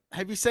an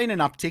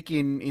uptick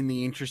in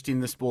the interest in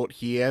the sport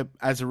here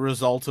as a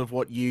result of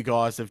what you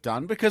guys have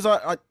done? Because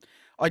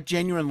I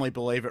genuinely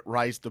believe it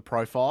raised the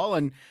profile,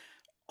 and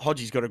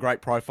Hodgie's got a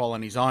great profile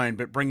on his own,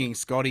 but bringing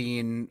Scotty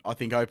in, I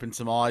think, opened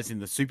some eyes in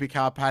the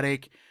supercar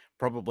paddock,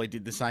 probably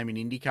did the same in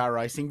IndyCar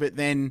racing. But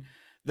then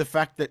the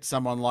fact that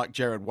someone like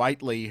Jared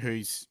Waitley,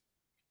 who's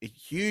a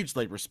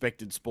hugely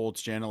respected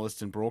sports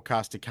journalist and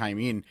broadcaster, came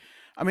in,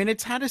 I mean,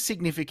 it's had a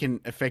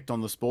significant effect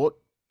on the sport,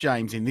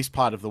 James, in this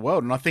part of the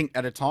world. And I think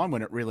at a time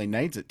when it really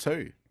needs it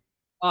too.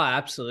 Oh,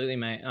 absolutely,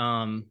 mate.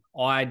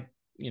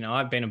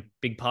 I've been a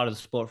big part of the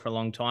sport for a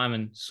long time,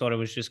 and sort of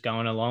was just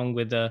going along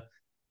with the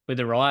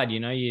ride.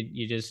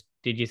 You just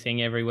did your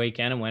thing every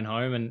weekend and went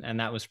home, and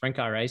that was sprint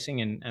car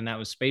racing, and that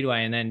was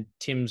Speedway. And then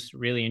Tim's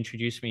really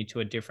introduced me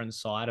to a different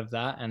side of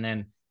that. And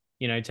then,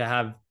 to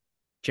have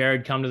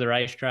Jared come to the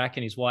racetrack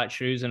in his white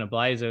shoes and a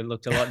blazer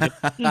looked a lot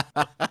different.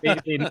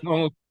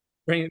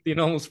 the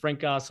normal sprint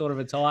car sort of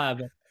attire.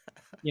 But,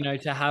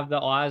 to have the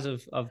eyes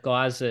of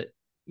guys that,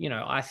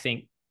 I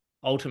think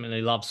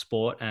ultimately love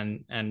sport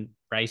and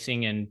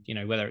racing, and,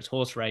 whether it's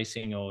horse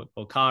racing or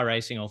car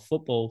racing or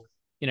football,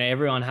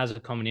 everyone has a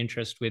common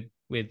interest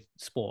with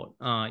sport,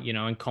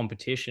 and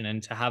competition,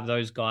 and to have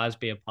those guys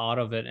be a part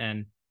of it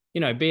and,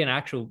 be an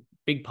actual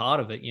big part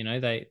of it.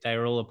 They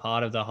were all a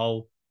part of the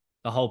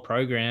whole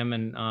program,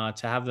 and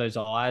to have those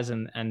eyes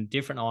and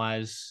different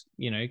eyes,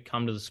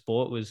 come to the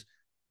sport was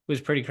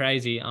pretty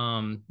crazy.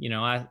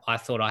 I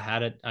thought I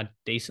had a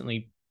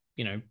decently,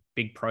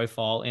 big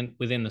profile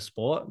within the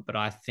sport, but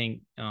I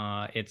think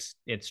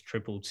it's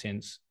tripled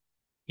since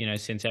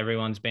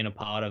everyone's been a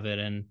part of it.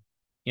 And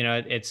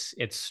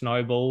it's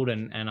snowballed,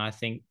 and I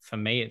think for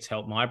me it's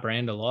helped my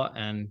brand a lot,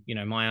 and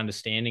my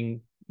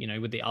understanding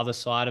with the other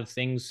side of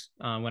things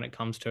when it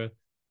comes to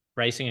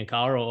racing a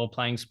car or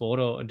playing sport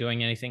or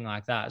doing anything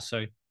like that.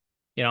 So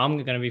I'm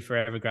going to be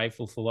forever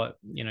grateful for what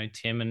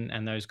Tim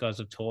and those guys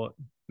have taught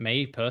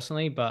me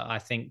personally, but I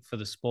think for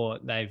the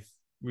sport they've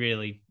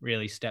really,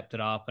 really stepped it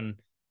up, and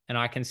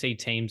I can see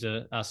teams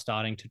are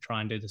starting to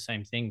try and do the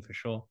same thing for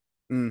sure.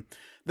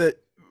 The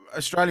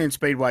Australian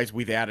Speedway's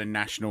without a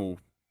national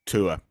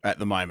tour at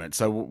the moment.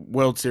 So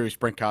World Series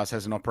Sprint Cars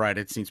hasn't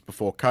operated since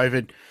before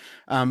COVID.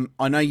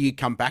 I know you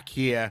come back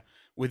here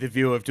with a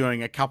view of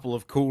doing a couple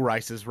of cool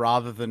races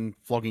rather than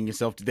flogging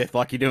yourself to death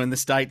like you do in the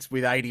States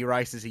with 80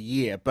 races a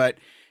year. But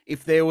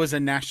if there was a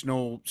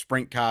national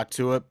sprint car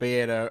tour, be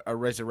it a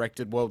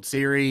resurrected World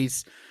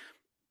Series,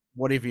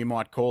 whatever you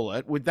might call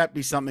it, would that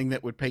be something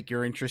that would pique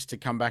your interest to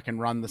come back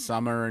and run the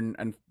summer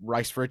and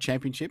race for a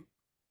championship?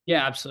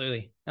 Yeah,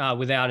 absolutely.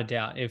 Without a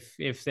doubt.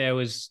 If there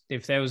was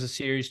a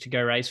series to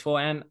go race for,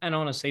 and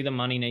honestly, the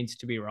money needs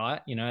to be right.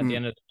 At the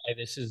end of the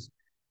day,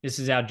 this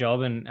is our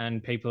job,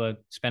 and people are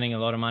spending a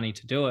lot of money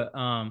to do it.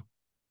 I'm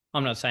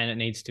not saying it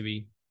needs to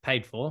be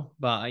paid for,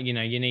 but you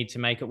need to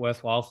make it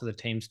worthwhile for the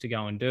teams to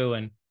go and do.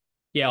 And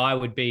yeah, I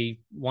would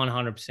be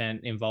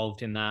 100%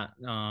 involved in that,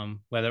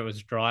 whether it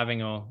was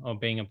driving or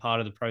being a part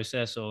of the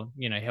process, or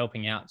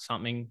helping out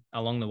something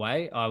along the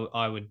way.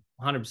 I would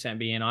 100%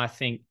 be in. I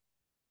think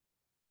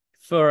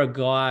for a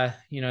guy,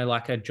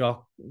 like a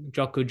Jock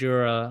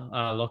Goodger or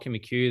a Lockie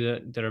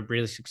McHugh that are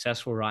really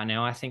successful right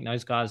now, I think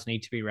those guys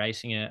need to be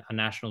racing a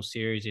national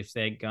series if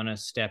they're going to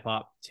step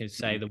up to,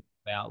 say, the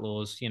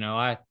Outlaws.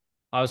 I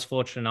was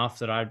fortunate enough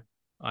that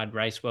I'd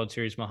raced World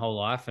Series my whole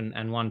life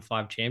and won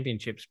 5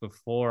 championships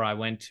before I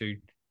went to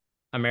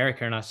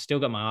America, and I still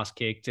got my ass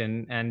kicked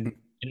and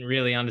didn't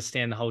really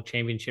understand the whole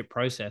championship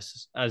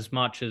process as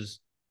much as,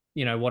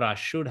 what I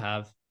should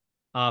have.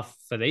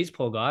 for these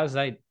poor guys,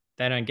 they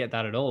don't get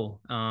that at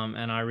all.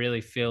 And I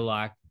really feel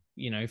like,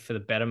 for the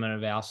betterment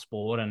of our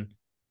sport and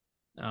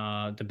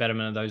the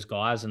betterment of those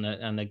guys and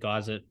the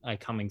guys that are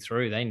coming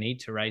through, they need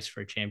to race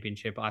for a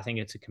championship. I think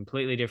it's a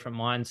completely different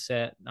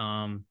mindset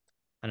and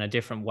a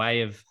different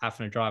way of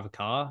having to drive a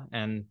car,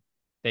 and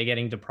they're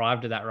getting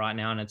deprived of that right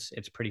now, and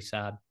it's pretty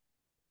sad.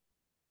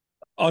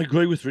 I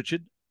agree with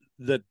Richard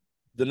that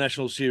the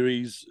National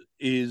Series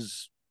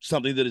is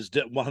something that is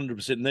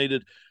 100%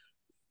 needed.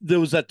 There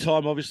was that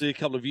time, obviously, a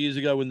couple of years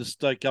ago when the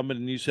state government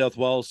in New South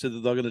Wales said that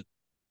they're going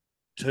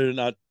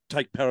to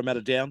take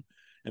Parramatta down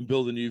and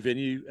build a new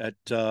venue at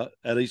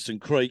Eastern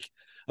Creek.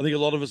 I think a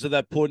lot of us at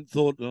that point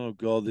thought, oh,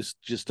 God, this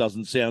just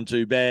doesn't sound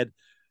too bad.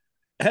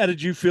 How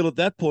did you feel at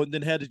that point? And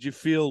then how did you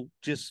feel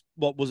just,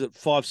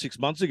 5-6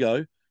 months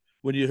ago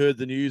when you heard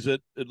the news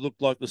that it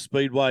looked like the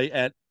Speedway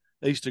at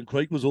Eastern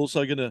Creek was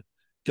also going to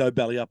go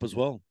belly up as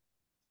well?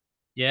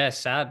 Yeah,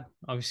 sad.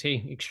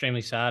 Obviously,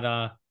 extremely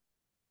sad.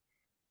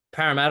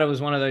 Parramatta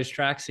was one of those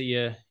tracks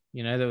that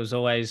there was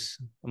always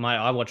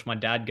I watched my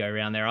dad go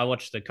around there. I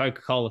watched the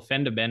Coca-Cola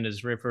fender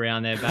benders rip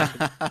around there back.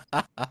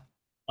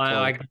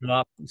 I grew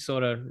up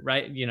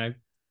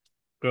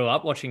grew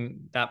up watching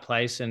that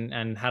place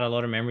and had a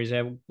lot of memories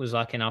there. Was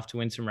lucky enough to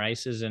win some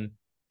races and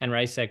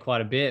race there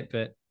quite a bit.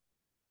 But,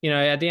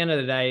 at the end of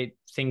the day,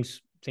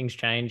 things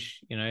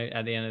change.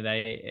 At the end of the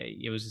day,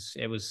 it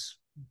was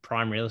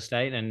prime real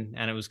estate and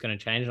it was going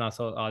to change. And I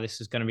thought, oh,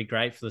 this is going to be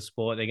great for the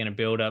sport. They're going to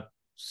build up,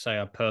 say,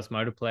 a Perth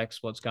Motorplex.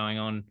 What's going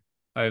on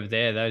over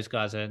there? Those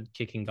guys are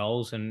kicking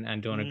goals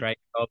and doing a great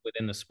job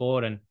within the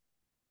sport. And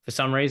for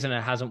some reason,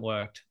 it hasn't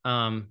worked.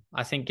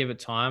 I think give it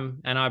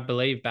time. And I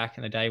believe back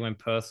in the day when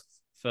Perth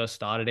first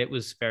started, it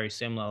was very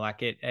similar.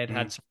 Like it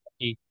had some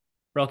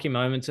rocky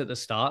moments at the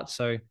start.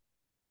 So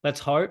let's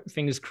hope,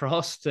 fingers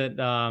crossed,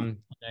 that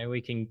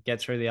we can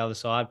get through the other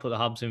side, put the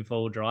hubs in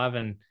forward drive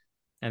and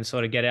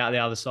sort of get out the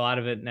other side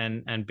of it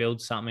and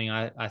build something.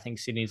 I think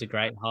Sydney's a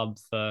great hub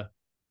for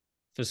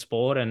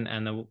sport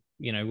and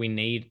we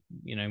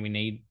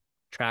need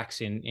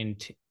tracks in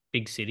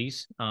big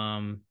cities.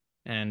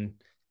 And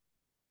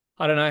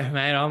I don't know,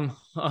 mate.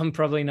 I'm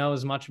probably know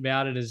as much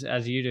about it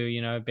as you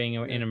do. Being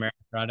in America,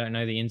 I don't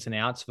know the ins and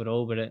outs of it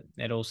all, but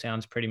it all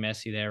sounds pretty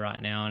messy there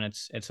right now, and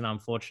it's an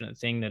unfortunate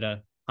thing that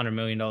a $100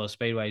 million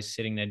speedway is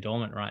sitting there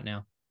dormant right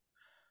now.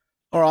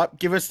 All right,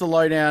 give us the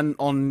lowdown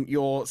on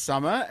your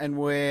summer and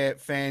where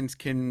fans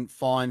can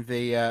find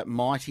the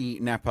mighty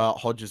Napa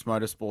Hodges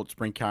Motorsports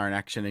Sprint Car in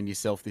action and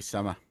yourself this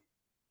summer.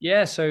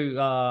 Yeah,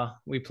 so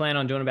we plan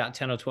on doing about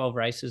 10 or 12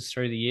 races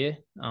through the year.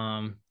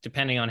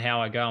 Depending on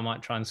how I go, I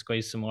might try and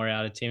squeeze some more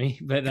out of Timmy.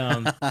 But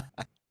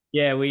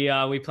yeah,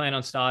 we plan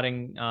on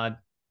starting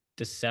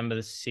December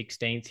the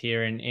 16th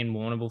here in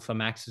Warrnambool for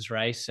Max's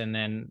race, and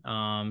then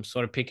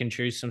sort of pick and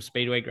choose some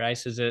Speed Week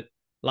races.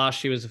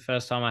 Last year was the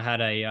first time I had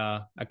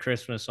a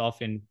Christmas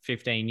off in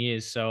 15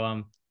 years,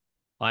 so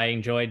I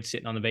enjoyed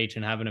sitting on the beach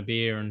and having a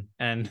beer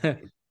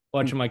and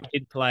watching my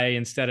kid play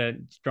instead of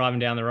driving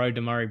down the road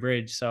to Murray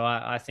Bridge. So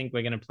I think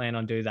we're going to plan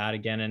on do that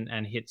again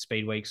and hit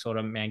Speed Week, sort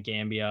of Mount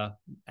Gambier,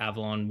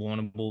 Avalon,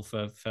 Warrnambool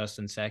for first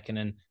and second.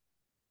 And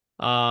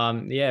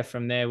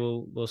from there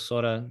we'll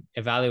sort of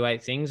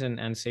evaluate things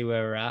and see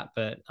where we're at.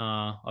 But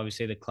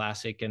obviously the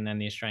Classic and then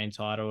the Australian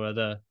title are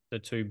the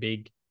two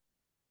big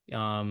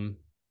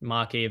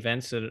marquee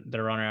events that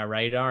are on our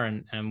radar,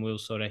 and we'll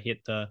sort of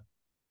hit the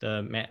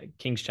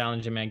King's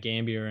Challenge in Mount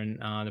Gambier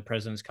and the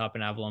President's Cup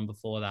in Avalon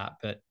before that.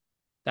 But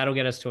that'll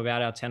get us to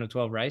about our 10 or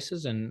 12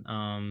 races,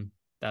 and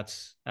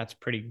that's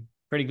pretty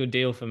good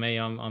deal for me.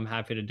 I'm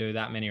happy to do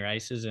that many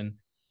races, and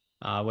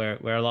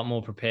we're a lot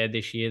more prepared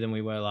this year than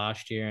we were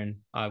last year. And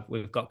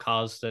we've got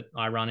cars that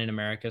I run in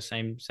America,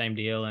 same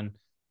deal, and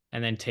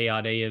then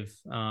TRD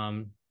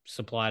have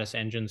supplied us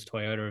engines.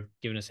 Toyota have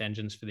given us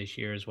engines for this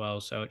year as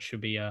well, so it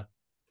should be a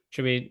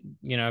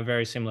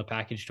very similar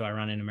package to I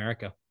run in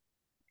America.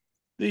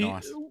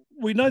 Nice.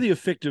 We know the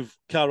effect of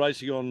car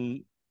racing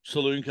on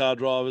saloon car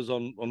drivers,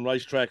 on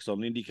racetracks, on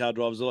IndyCar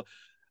drivers.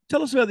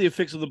 Tell us about the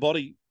effects of the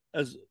body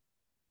as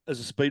a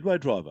speedway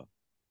driver.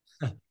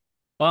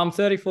 Well, I'm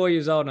 34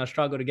 years old and I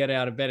struggle to get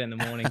out of bed in the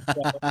morning.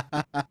 So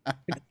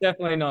it's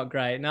definitely not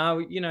great.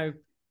 No,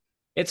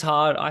 it's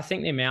hard. I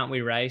think the amount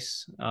we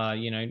race,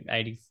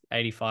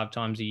 85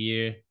 times a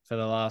year for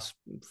the last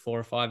 4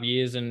 or 5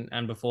 years.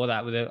 And before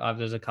that,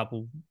 there's a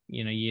couple,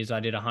 years I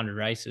did 100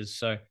 races.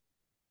 So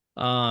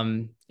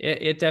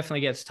it definitely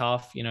gets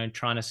tough,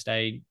 trying to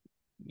stay,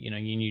 your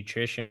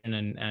nutrition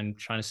and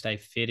trying to stay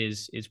fit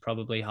is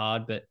probably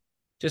hard, but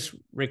just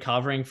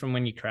recovering from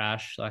when you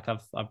crash. Like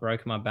I've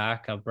broken my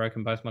back, I've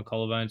broken both my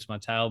collarbones, my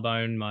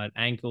tailbone, my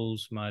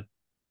ankles, my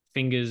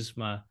fingers,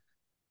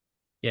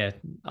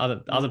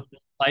 other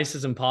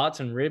places and parts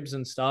and ribs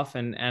and stuff.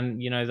 And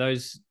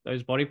those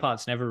body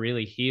parts never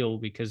really heal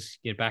because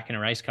you're back in a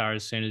race car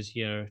as soon as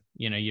you're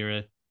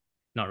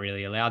not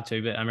really allowed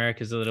to, but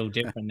America's a little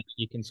different.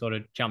 You can sort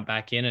of jump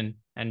back in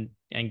and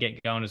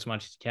get going as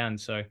much as you can.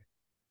 So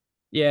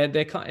yeah,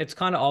 it's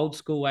kind of old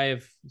school way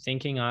of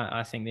thinking.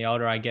 I think the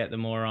older I get, the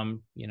more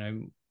I'm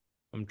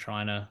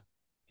trying to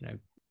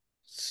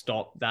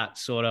stop that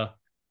sort of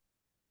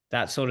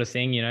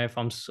thing. If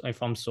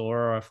I'm sore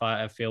or if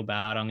I feel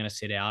bad, I'm going to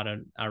sit out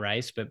a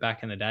race. But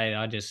back in the day,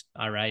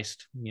 I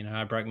raced.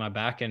 I broke my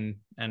back and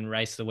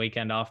raced the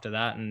weekend after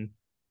that, and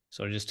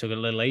sort of just took it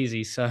a little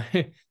easy. So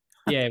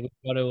yeah, we've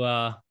got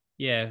to.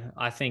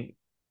 I think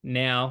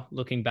now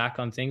looking back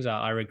on things,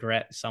 I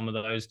regret some of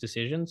those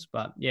decisions.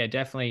 But yeah,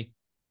 definitely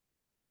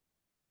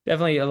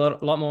a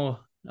lot more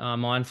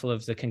mindful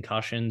of the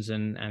concussions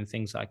and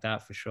things like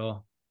that for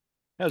sure.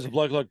 How's a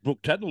bloke like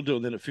Brooke Tatnell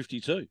doing then at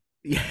 52?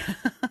 Yeah.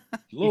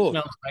 Lord.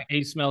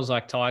 He smells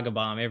like Tiger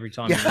Balm every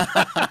time.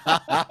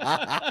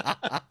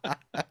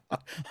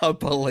 I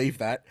believe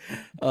that.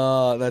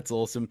 Oh, that's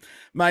awesome.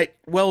 Mate,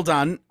 well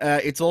done.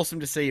 It's awesome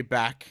to see you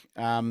back.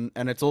 And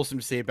it's awesome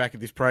to see you back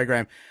at this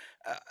program.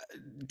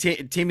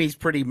 Timmy's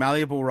pretty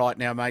malleable right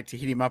now, mate, to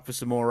hit him up for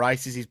some more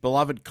races. His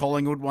beloved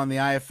Collingwood won the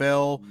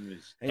AFL.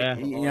 Yeah.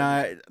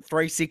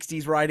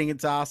 360s rating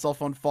its ass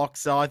off on Fox.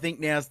 So I think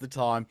now's the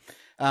time.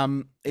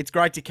 It's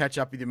great to catch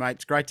up with you, mate.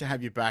 It's great to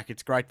have you back.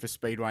 It's great for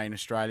Speedway in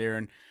Australia,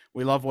 and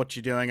we love what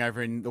you're doing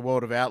over in the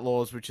world of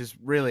Outlaws, which is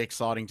really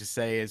exciting to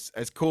see. As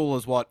cool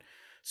as what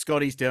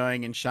Scotty's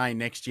doing and Shane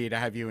next year to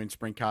have you in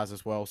sprint cars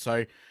as well.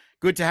 So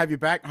good to have you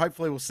back.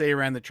 Hopefully we'll see you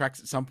around the tracks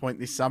at some point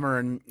this summer,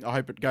 and I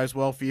hope it goes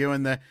well for you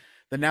and the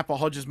Napa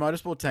Hodges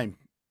Motorsport team.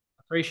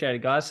 Appreciate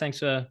it, guys. Thanks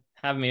for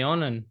having me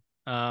on,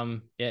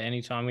 and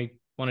anytime we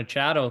want to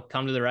chat or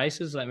come to the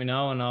races, let me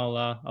know and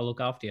I'll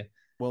look after you.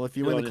 Well, if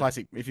you win the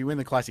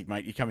classic,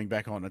 mate, you're coming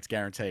back on. It's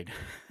guaranteed.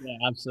 Yeah,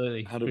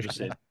 absolutely.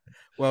 100%.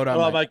 Well done,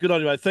 all right, mate. Good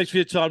on you, mate. Thanks for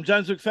your time.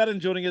 James McFadden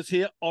joining us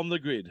here on The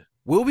Grid.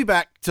 We'll be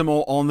back to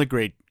more On The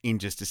Grid in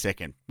just a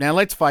second. Now,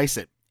 let's face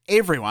it,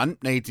 everyone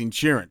needs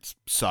insurance.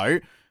 So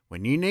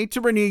when you need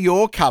to renew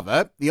your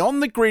cover, the On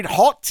The Grid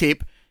hot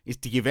tip is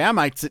to give our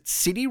mates at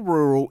City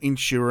Rural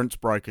Insurance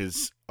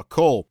Brokers a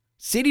call.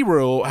 City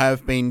Rural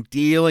have been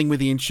dealing with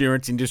the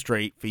insurance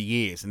industry for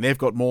years, and they've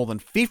got more than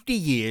 50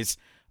 years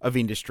of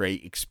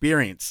industry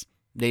experience.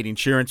 Need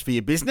insurance for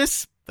your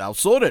business? They'll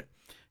sort it.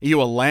 Are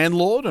you a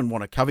landlord and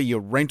want to cover your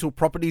rental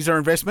properties or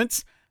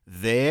investments?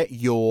 They're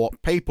your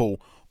people.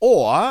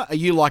 Or are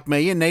you like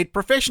me and need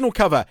professional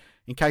cover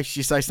in case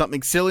you say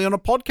something silly on a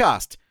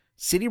podcast?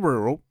 City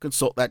Rural can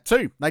sort that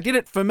too. They did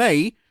it for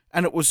me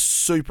and it was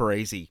super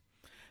easy.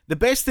 The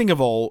best thing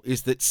of all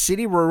is that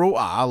City Rural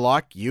are,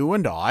 like you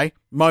and I,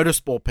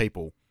 motorsport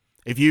people.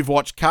 If you've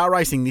watched car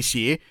racing this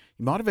year,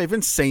 you might have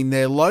even seen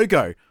their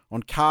logo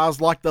on cars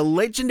like the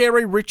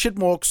legendary Richard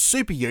Mork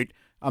Super Ute,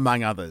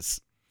 among others.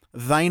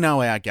 They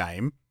know our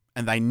game,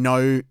 and they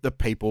know the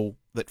people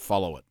that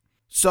follow it.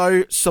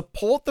 So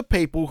support the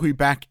people who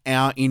back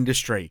our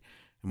industry.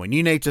 And when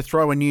you need to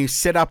throw a new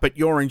setup at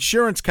your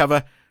insurance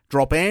cover,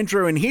 drop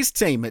Andrew and his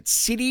team at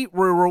City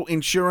Rural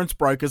Insurance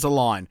Brokers a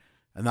line,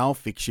 and they'll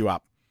fix you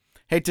up.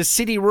 Head to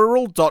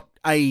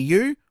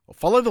cityrural.au or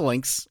follow the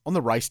links on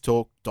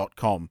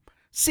theracetalk.com.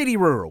 City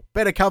Rural,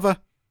 better cover,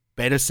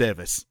 better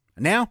service.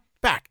 And now,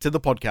 back to the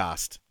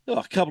podcast. Oh,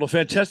 a couple of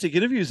fantastic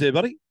interviews there,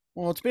 buddy.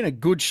 Well, it's been a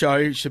good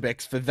show,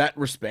 Shebex, for that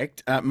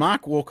respect.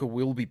 Mark Walker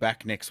will be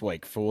back next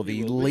week for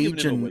the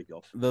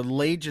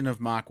legion of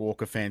Mark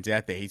Walker fans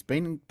out there. He's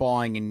been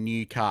buying a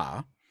new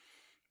car,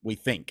 we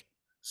think,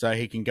 so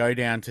he can go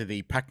down to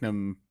the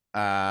Pakenham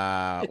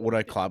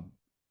Auto Club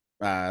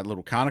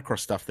little carnicross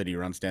stuff that he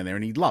runs down there,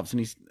 and he loves, and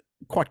he's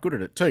quite good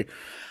at it too.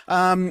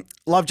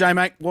 Love J,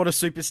 mate. What a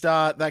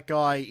superstar. That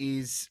guy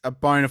is a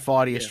bona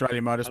fide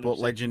Australian motorsport 100%.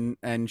 Legend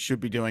and should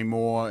be doing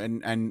more.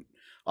 And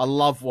I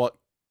love what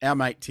our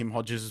mate Tim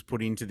Hodges has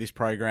put into this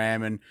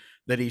program, and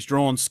that he's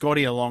drawn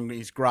Scotty along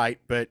is great,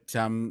 but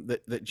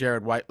that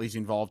Jared Waitley's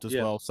involved as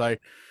well. So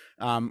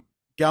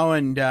go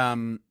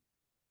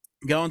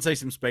and see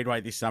some Speedway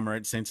this summer.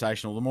 It's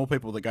sensational. The more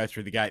people that go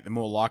through the gate, the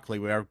more likely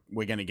we're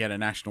going to get a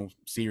national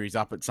series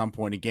up at some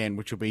point again,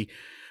 which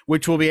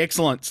will be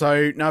excellent.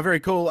 So no, very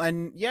cool.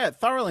 And yeah,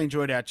 thoroughly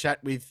enjoyed our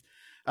chat with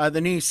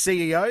the new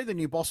CEO, the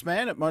new boss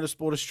man at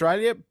Motorsport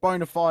Australia,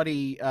 bona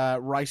fide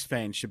race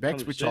fan,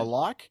 Shebex, 100%. which I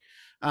like.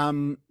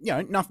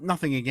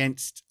 Nothing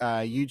against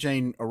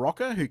Eugene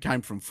Aroka, who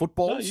came from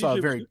football, so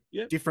a very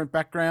different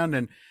background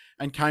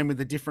and came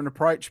with a different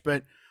approach.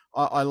 But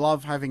I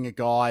love having a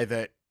guy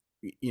that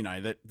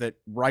that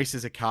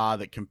races a car,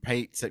 that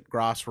competes at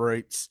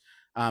grassroots,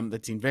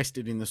 that's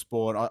invested in the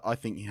sport. I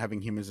think having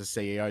him as a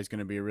CEO is going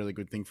to be a really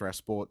good thing for our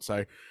sport.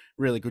 So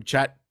really good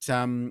chat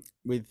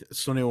with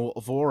Sunil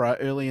Vora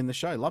early in the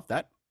show. Love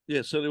that.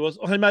 Yeah, certainly was.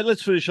 Hey, mate,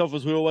 let's finish off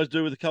as we always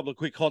do with a couple of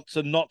quick hots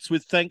and knots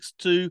with thanks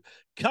to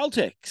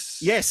Caltex.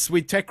 Yes,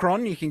 with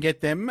Techron, you can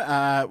get them.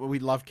 We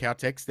love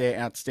Caltex. They're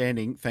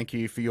outstanding. Thank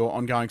you for your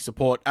ongoing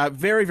support.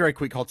 Very, very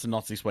quick hots and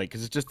knots this week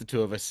because it's just the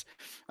two of us.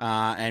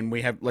 And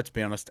we have, let's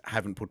be honest,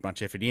 haven't put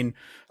much effort in.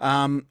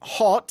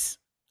 Hot,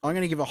 I'm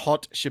going to give a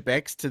hot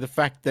Shebex to the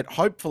fact that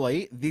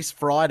hopefully this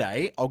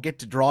Friday I'll get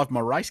to drive my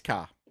race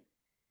car.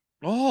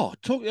 Hang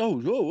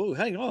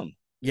on.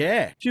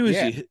 Yeah.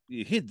 You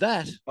hit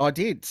that. I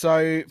did.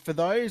 So for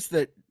those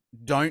that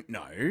don't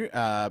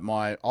know,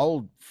 my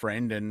old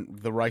friend and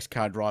the race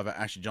car driver,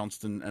 Asher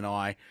Johnston, and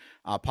I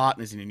are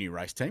partners in a new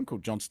race team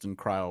called Johnston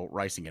Crail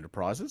Racing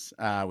Enterprises.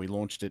 We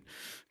launched it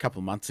a couple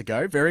of months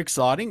ago. Very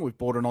exciting. We've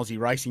bought an Aussie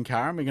racing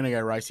car and we're going to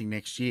go racing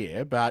next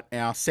year. But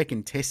our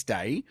second test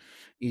day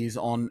is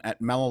on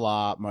at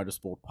Mallala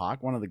Motorsport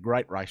Park, one of the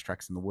great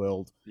racetracks in the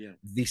world,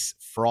 this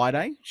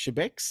Friday,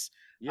 Shebex.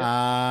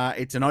 Yep.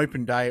 It's an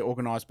open day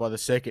organised by the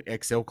Circuit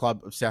XL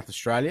Club of South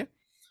Australia.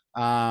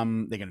 They're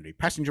going to do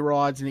passenger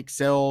rides in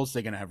XLs.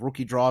 They're going to have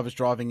rookie drivers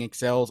driving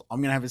XLs. I'm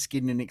going to have a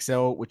skid in an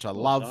XL, which I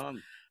love.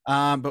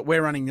 But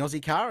we're running the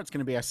Aussie car. It's going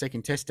to be our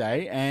second test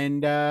day.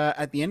 And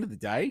at the end of the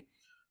day,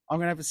 I'm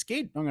going to have a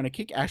skid. I'm going to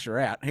kick Asher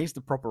out. He's the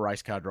proper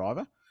race car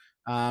driver.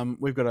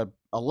 We've got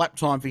a lap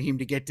time for him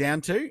to get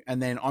down to,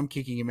 and then I'm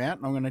kicking him out,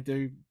 and I'm going to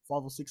do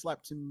 5 or 6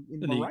 laps in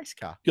my race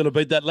car. Got to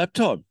beat that lap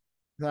time.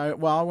 So,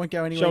 well, I won't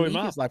go anywhere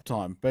near his lap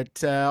time,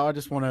 but I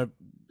just want to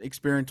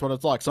experience what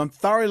it's like. So I'm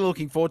thoroughly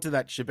looking forward to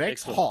that,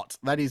 Shebex. Hot.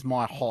 That is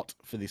my hot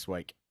for this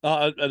week.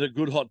 And a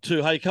good hot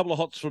too. Hey, a couple of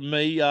hots from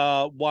me.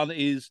 One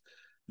is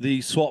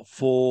the swap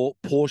for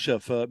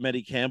Porsche for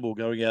Matty Campbell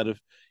going out of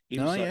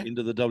IMSA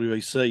into the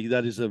WEC.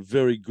 That is a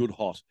very good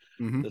hot.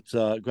 Mm-hmm.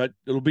 That's great.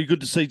 It'll be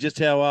good to see just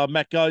how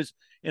Matt goes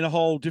in a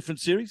whole different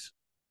series.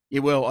 Yeah,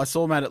 well, I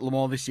saw Matt at Le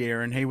Mans this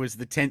year, and he was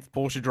the 10th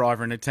Porsche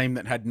driver in a team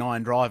that had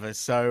 9 drivers.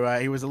 So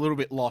he was a little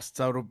bit lost.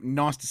 So it'll be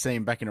nice to see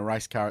him back in a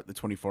race car at the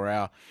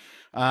 24-hour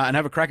and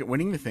have a crack at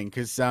winning the thing,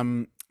 because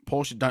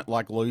Porsche don't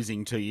like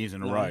losing 2 years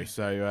in a row.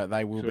 So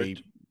they will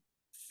be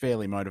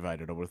fairly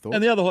motivated, I would have thought.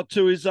 And the other hot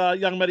too is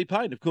young Matty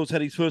Payne, of course,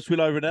 had his first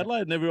win over in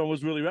Adelaide, and everyone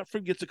was really up for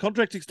him. Gets a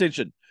contract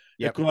extension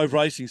at Grove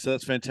Racing, so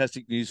that's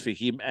fantastic news for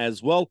him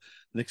as well.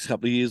 The next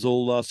couple of years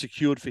all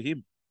secured for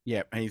him.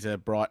 Yeah, he's a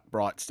bright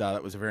star.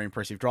 That was a very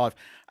impressive drive.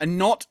 And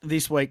not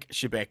this week,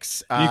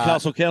 Shebex.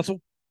 Newcastle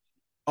Council?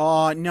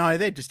 Oh, no,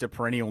 they're just a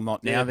perennial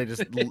not now. They're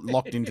just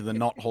locked into the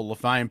Not Hall of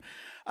Fame.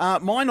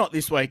 My not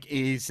this week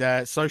is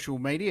social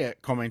media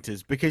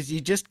commenters, because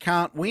you just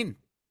can't win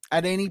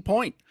at any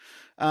point.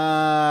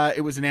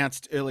 It was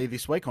announced earlier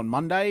this week on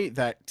Monday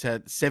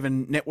that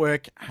Seven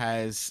Network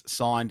has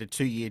signed a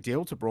 2-year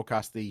deal to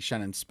broadcast the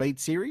Shannon Speed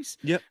Series.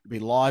 Yep. It'll be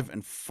live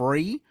and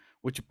free,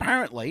 which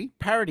apparently,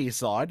 parody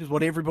aside, is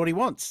what everybody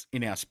wants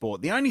in our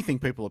sport. The only thing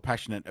people are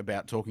passionate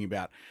about talking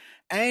about.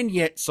 And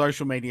yet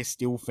social media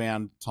still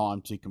found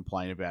time to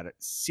complain about it.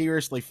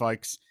 Seriously,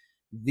 folks,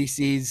 this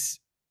is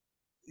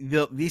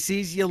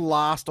your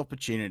last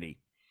opportunity.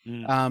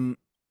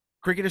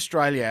 Cricket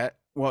Australia,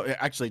 well,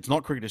 actually, it's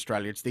not Cricket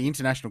Australia. It's the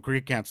International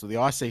Cricket Council, the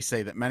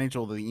ICC, that manage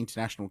all the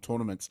international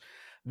tournaments,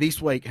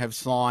 this week have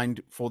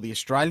signed for the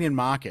Australian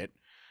market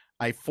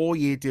a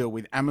 4-year deal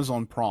with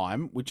Amazon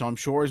Prime, which I'm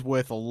sure is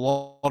worth a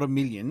lot of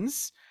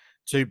millions,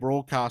 to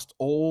broadcast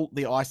all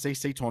the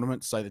ICC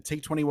tournaments. So the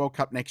T20 World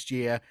Cup next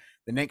year,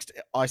 the next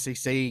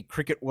ICC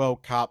Cricket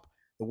World Cup,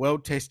 the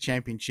World Test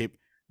Championship,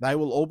 they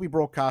will all be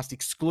broadcast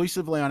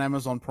exclusively on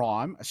Amazon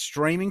Prime, a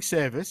streaming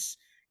service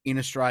in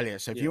Australia.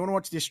 So if you want to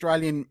watch the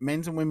Australian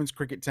men's and women's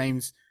cricket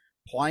teams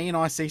play in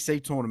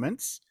ICC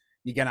tournaments,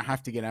 you're going to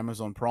have to get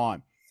Amazon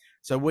Prime.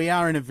 So we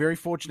are in a very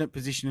fortunate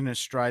position in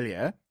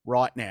Australia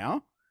right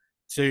now,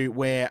 to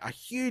where a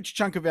huge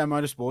chunk of our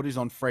motorsport is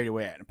on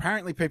free-to-air. And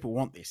apparently people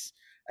want this.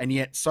 And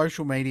yet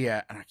social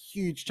media and a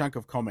huge chunk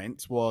of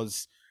comments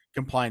was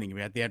complaining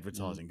about the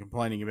advertising,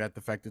 complaining about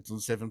the fact it's on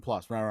 7+.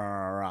 Rah, rah,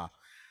 rah, rah.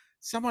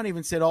 Someone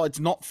even said,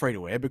 it's not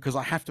free-to-air because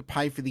I have to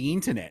pay for the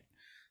internet.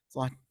 It's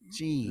like,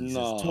 Jesus,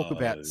 talk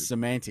about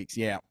semantics.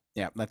 Yeah,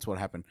 that's what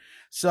happened.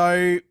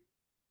 So...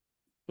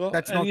 Well,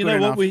 that's not you good know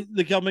enough. what?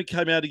 The government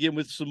came out again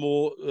with some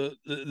more.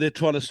 They're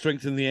trying to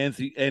strengthen the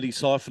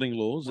anti-siphoning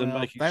laws and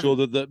making sure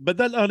but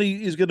that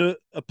only is going to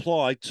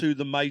apply to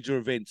the major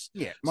events.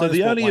 Yeah. So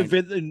the only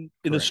event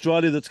in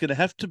Australia that's going to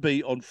have to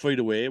be on free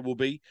to air will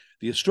be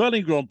the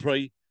Australian Grand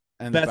Prix,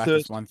 and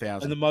Bathurst, the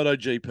 1000, and the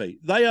MotoGP.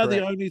 They are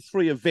the only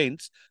 3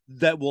 events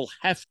that will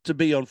have to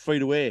be on free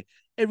to air.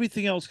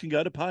 Everything else can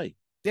go to pay.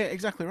 Yeah,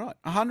 exactly right.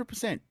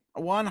 100%.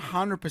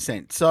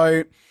 100%.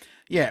 So,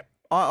 yeah.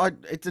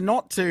 It's a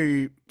nod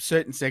to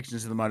certain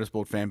sections of the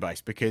motorsport fan base,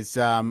 because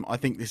I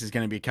think this is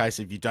going to be a case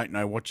of you don't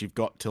know what you've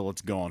got till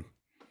it's gone.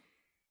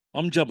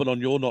 I'm jumping on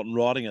your knot and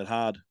riding it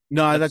hard.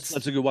 No, that's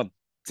a good one.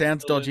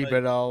 Sounds dodgy,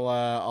 but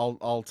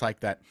I'll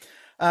take that.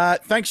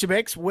 Thanks,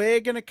 Shebex.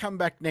 We're going to come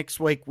back next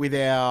week with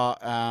our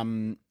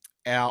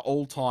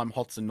all-time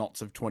hots and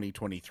knots of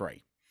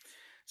 2023.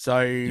 So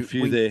a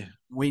few there.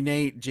 We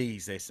need.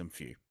 Geez, there's some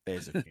few.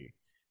 There's a few.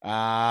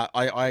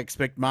 I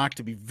expect Mark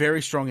to be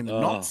very strong in the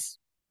knots.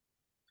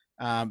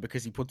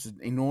 Because he puts an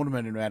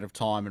inordinate amount of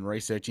time and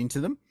research into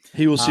them.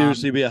 He will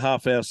seriously be a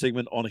half-hour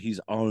segment on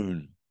his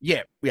own.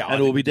 Yeah. And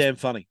it will be damn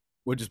funny.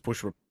 We'll just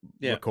push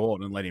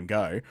record and let him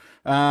go.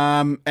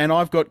 And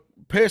I've got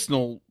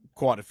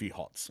quite a few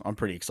hots. I'm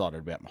pretty excited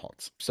about my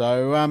hots.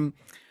 So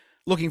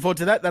looking forward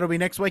to that. That'll be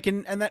next week,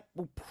 and that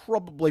will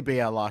probably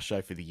be our last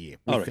show for the year.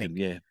 I reckon,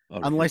 yeah.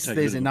 Unless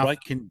there's enough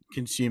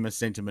consumer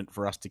sentiment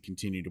for us to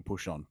continue to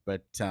push on.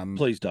 But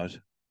please don't.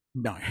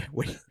 No,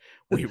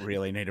 we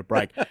really need a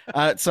break.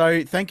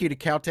 So thank you to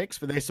Caltex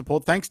for their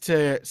support. Thanks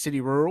to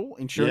City Rural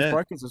Insurance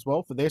Brokers as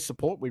well for their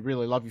support. We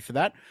really love you for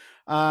that.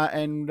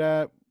 And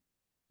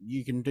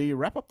you can do your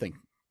wrap-up thing.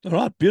 All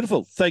right,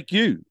 beautiful. Thank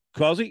you,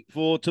 Krause,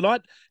 for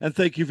tonight, and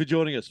thank you for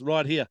joining us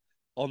right here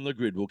on The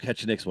Grid. We'll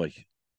catch you next week.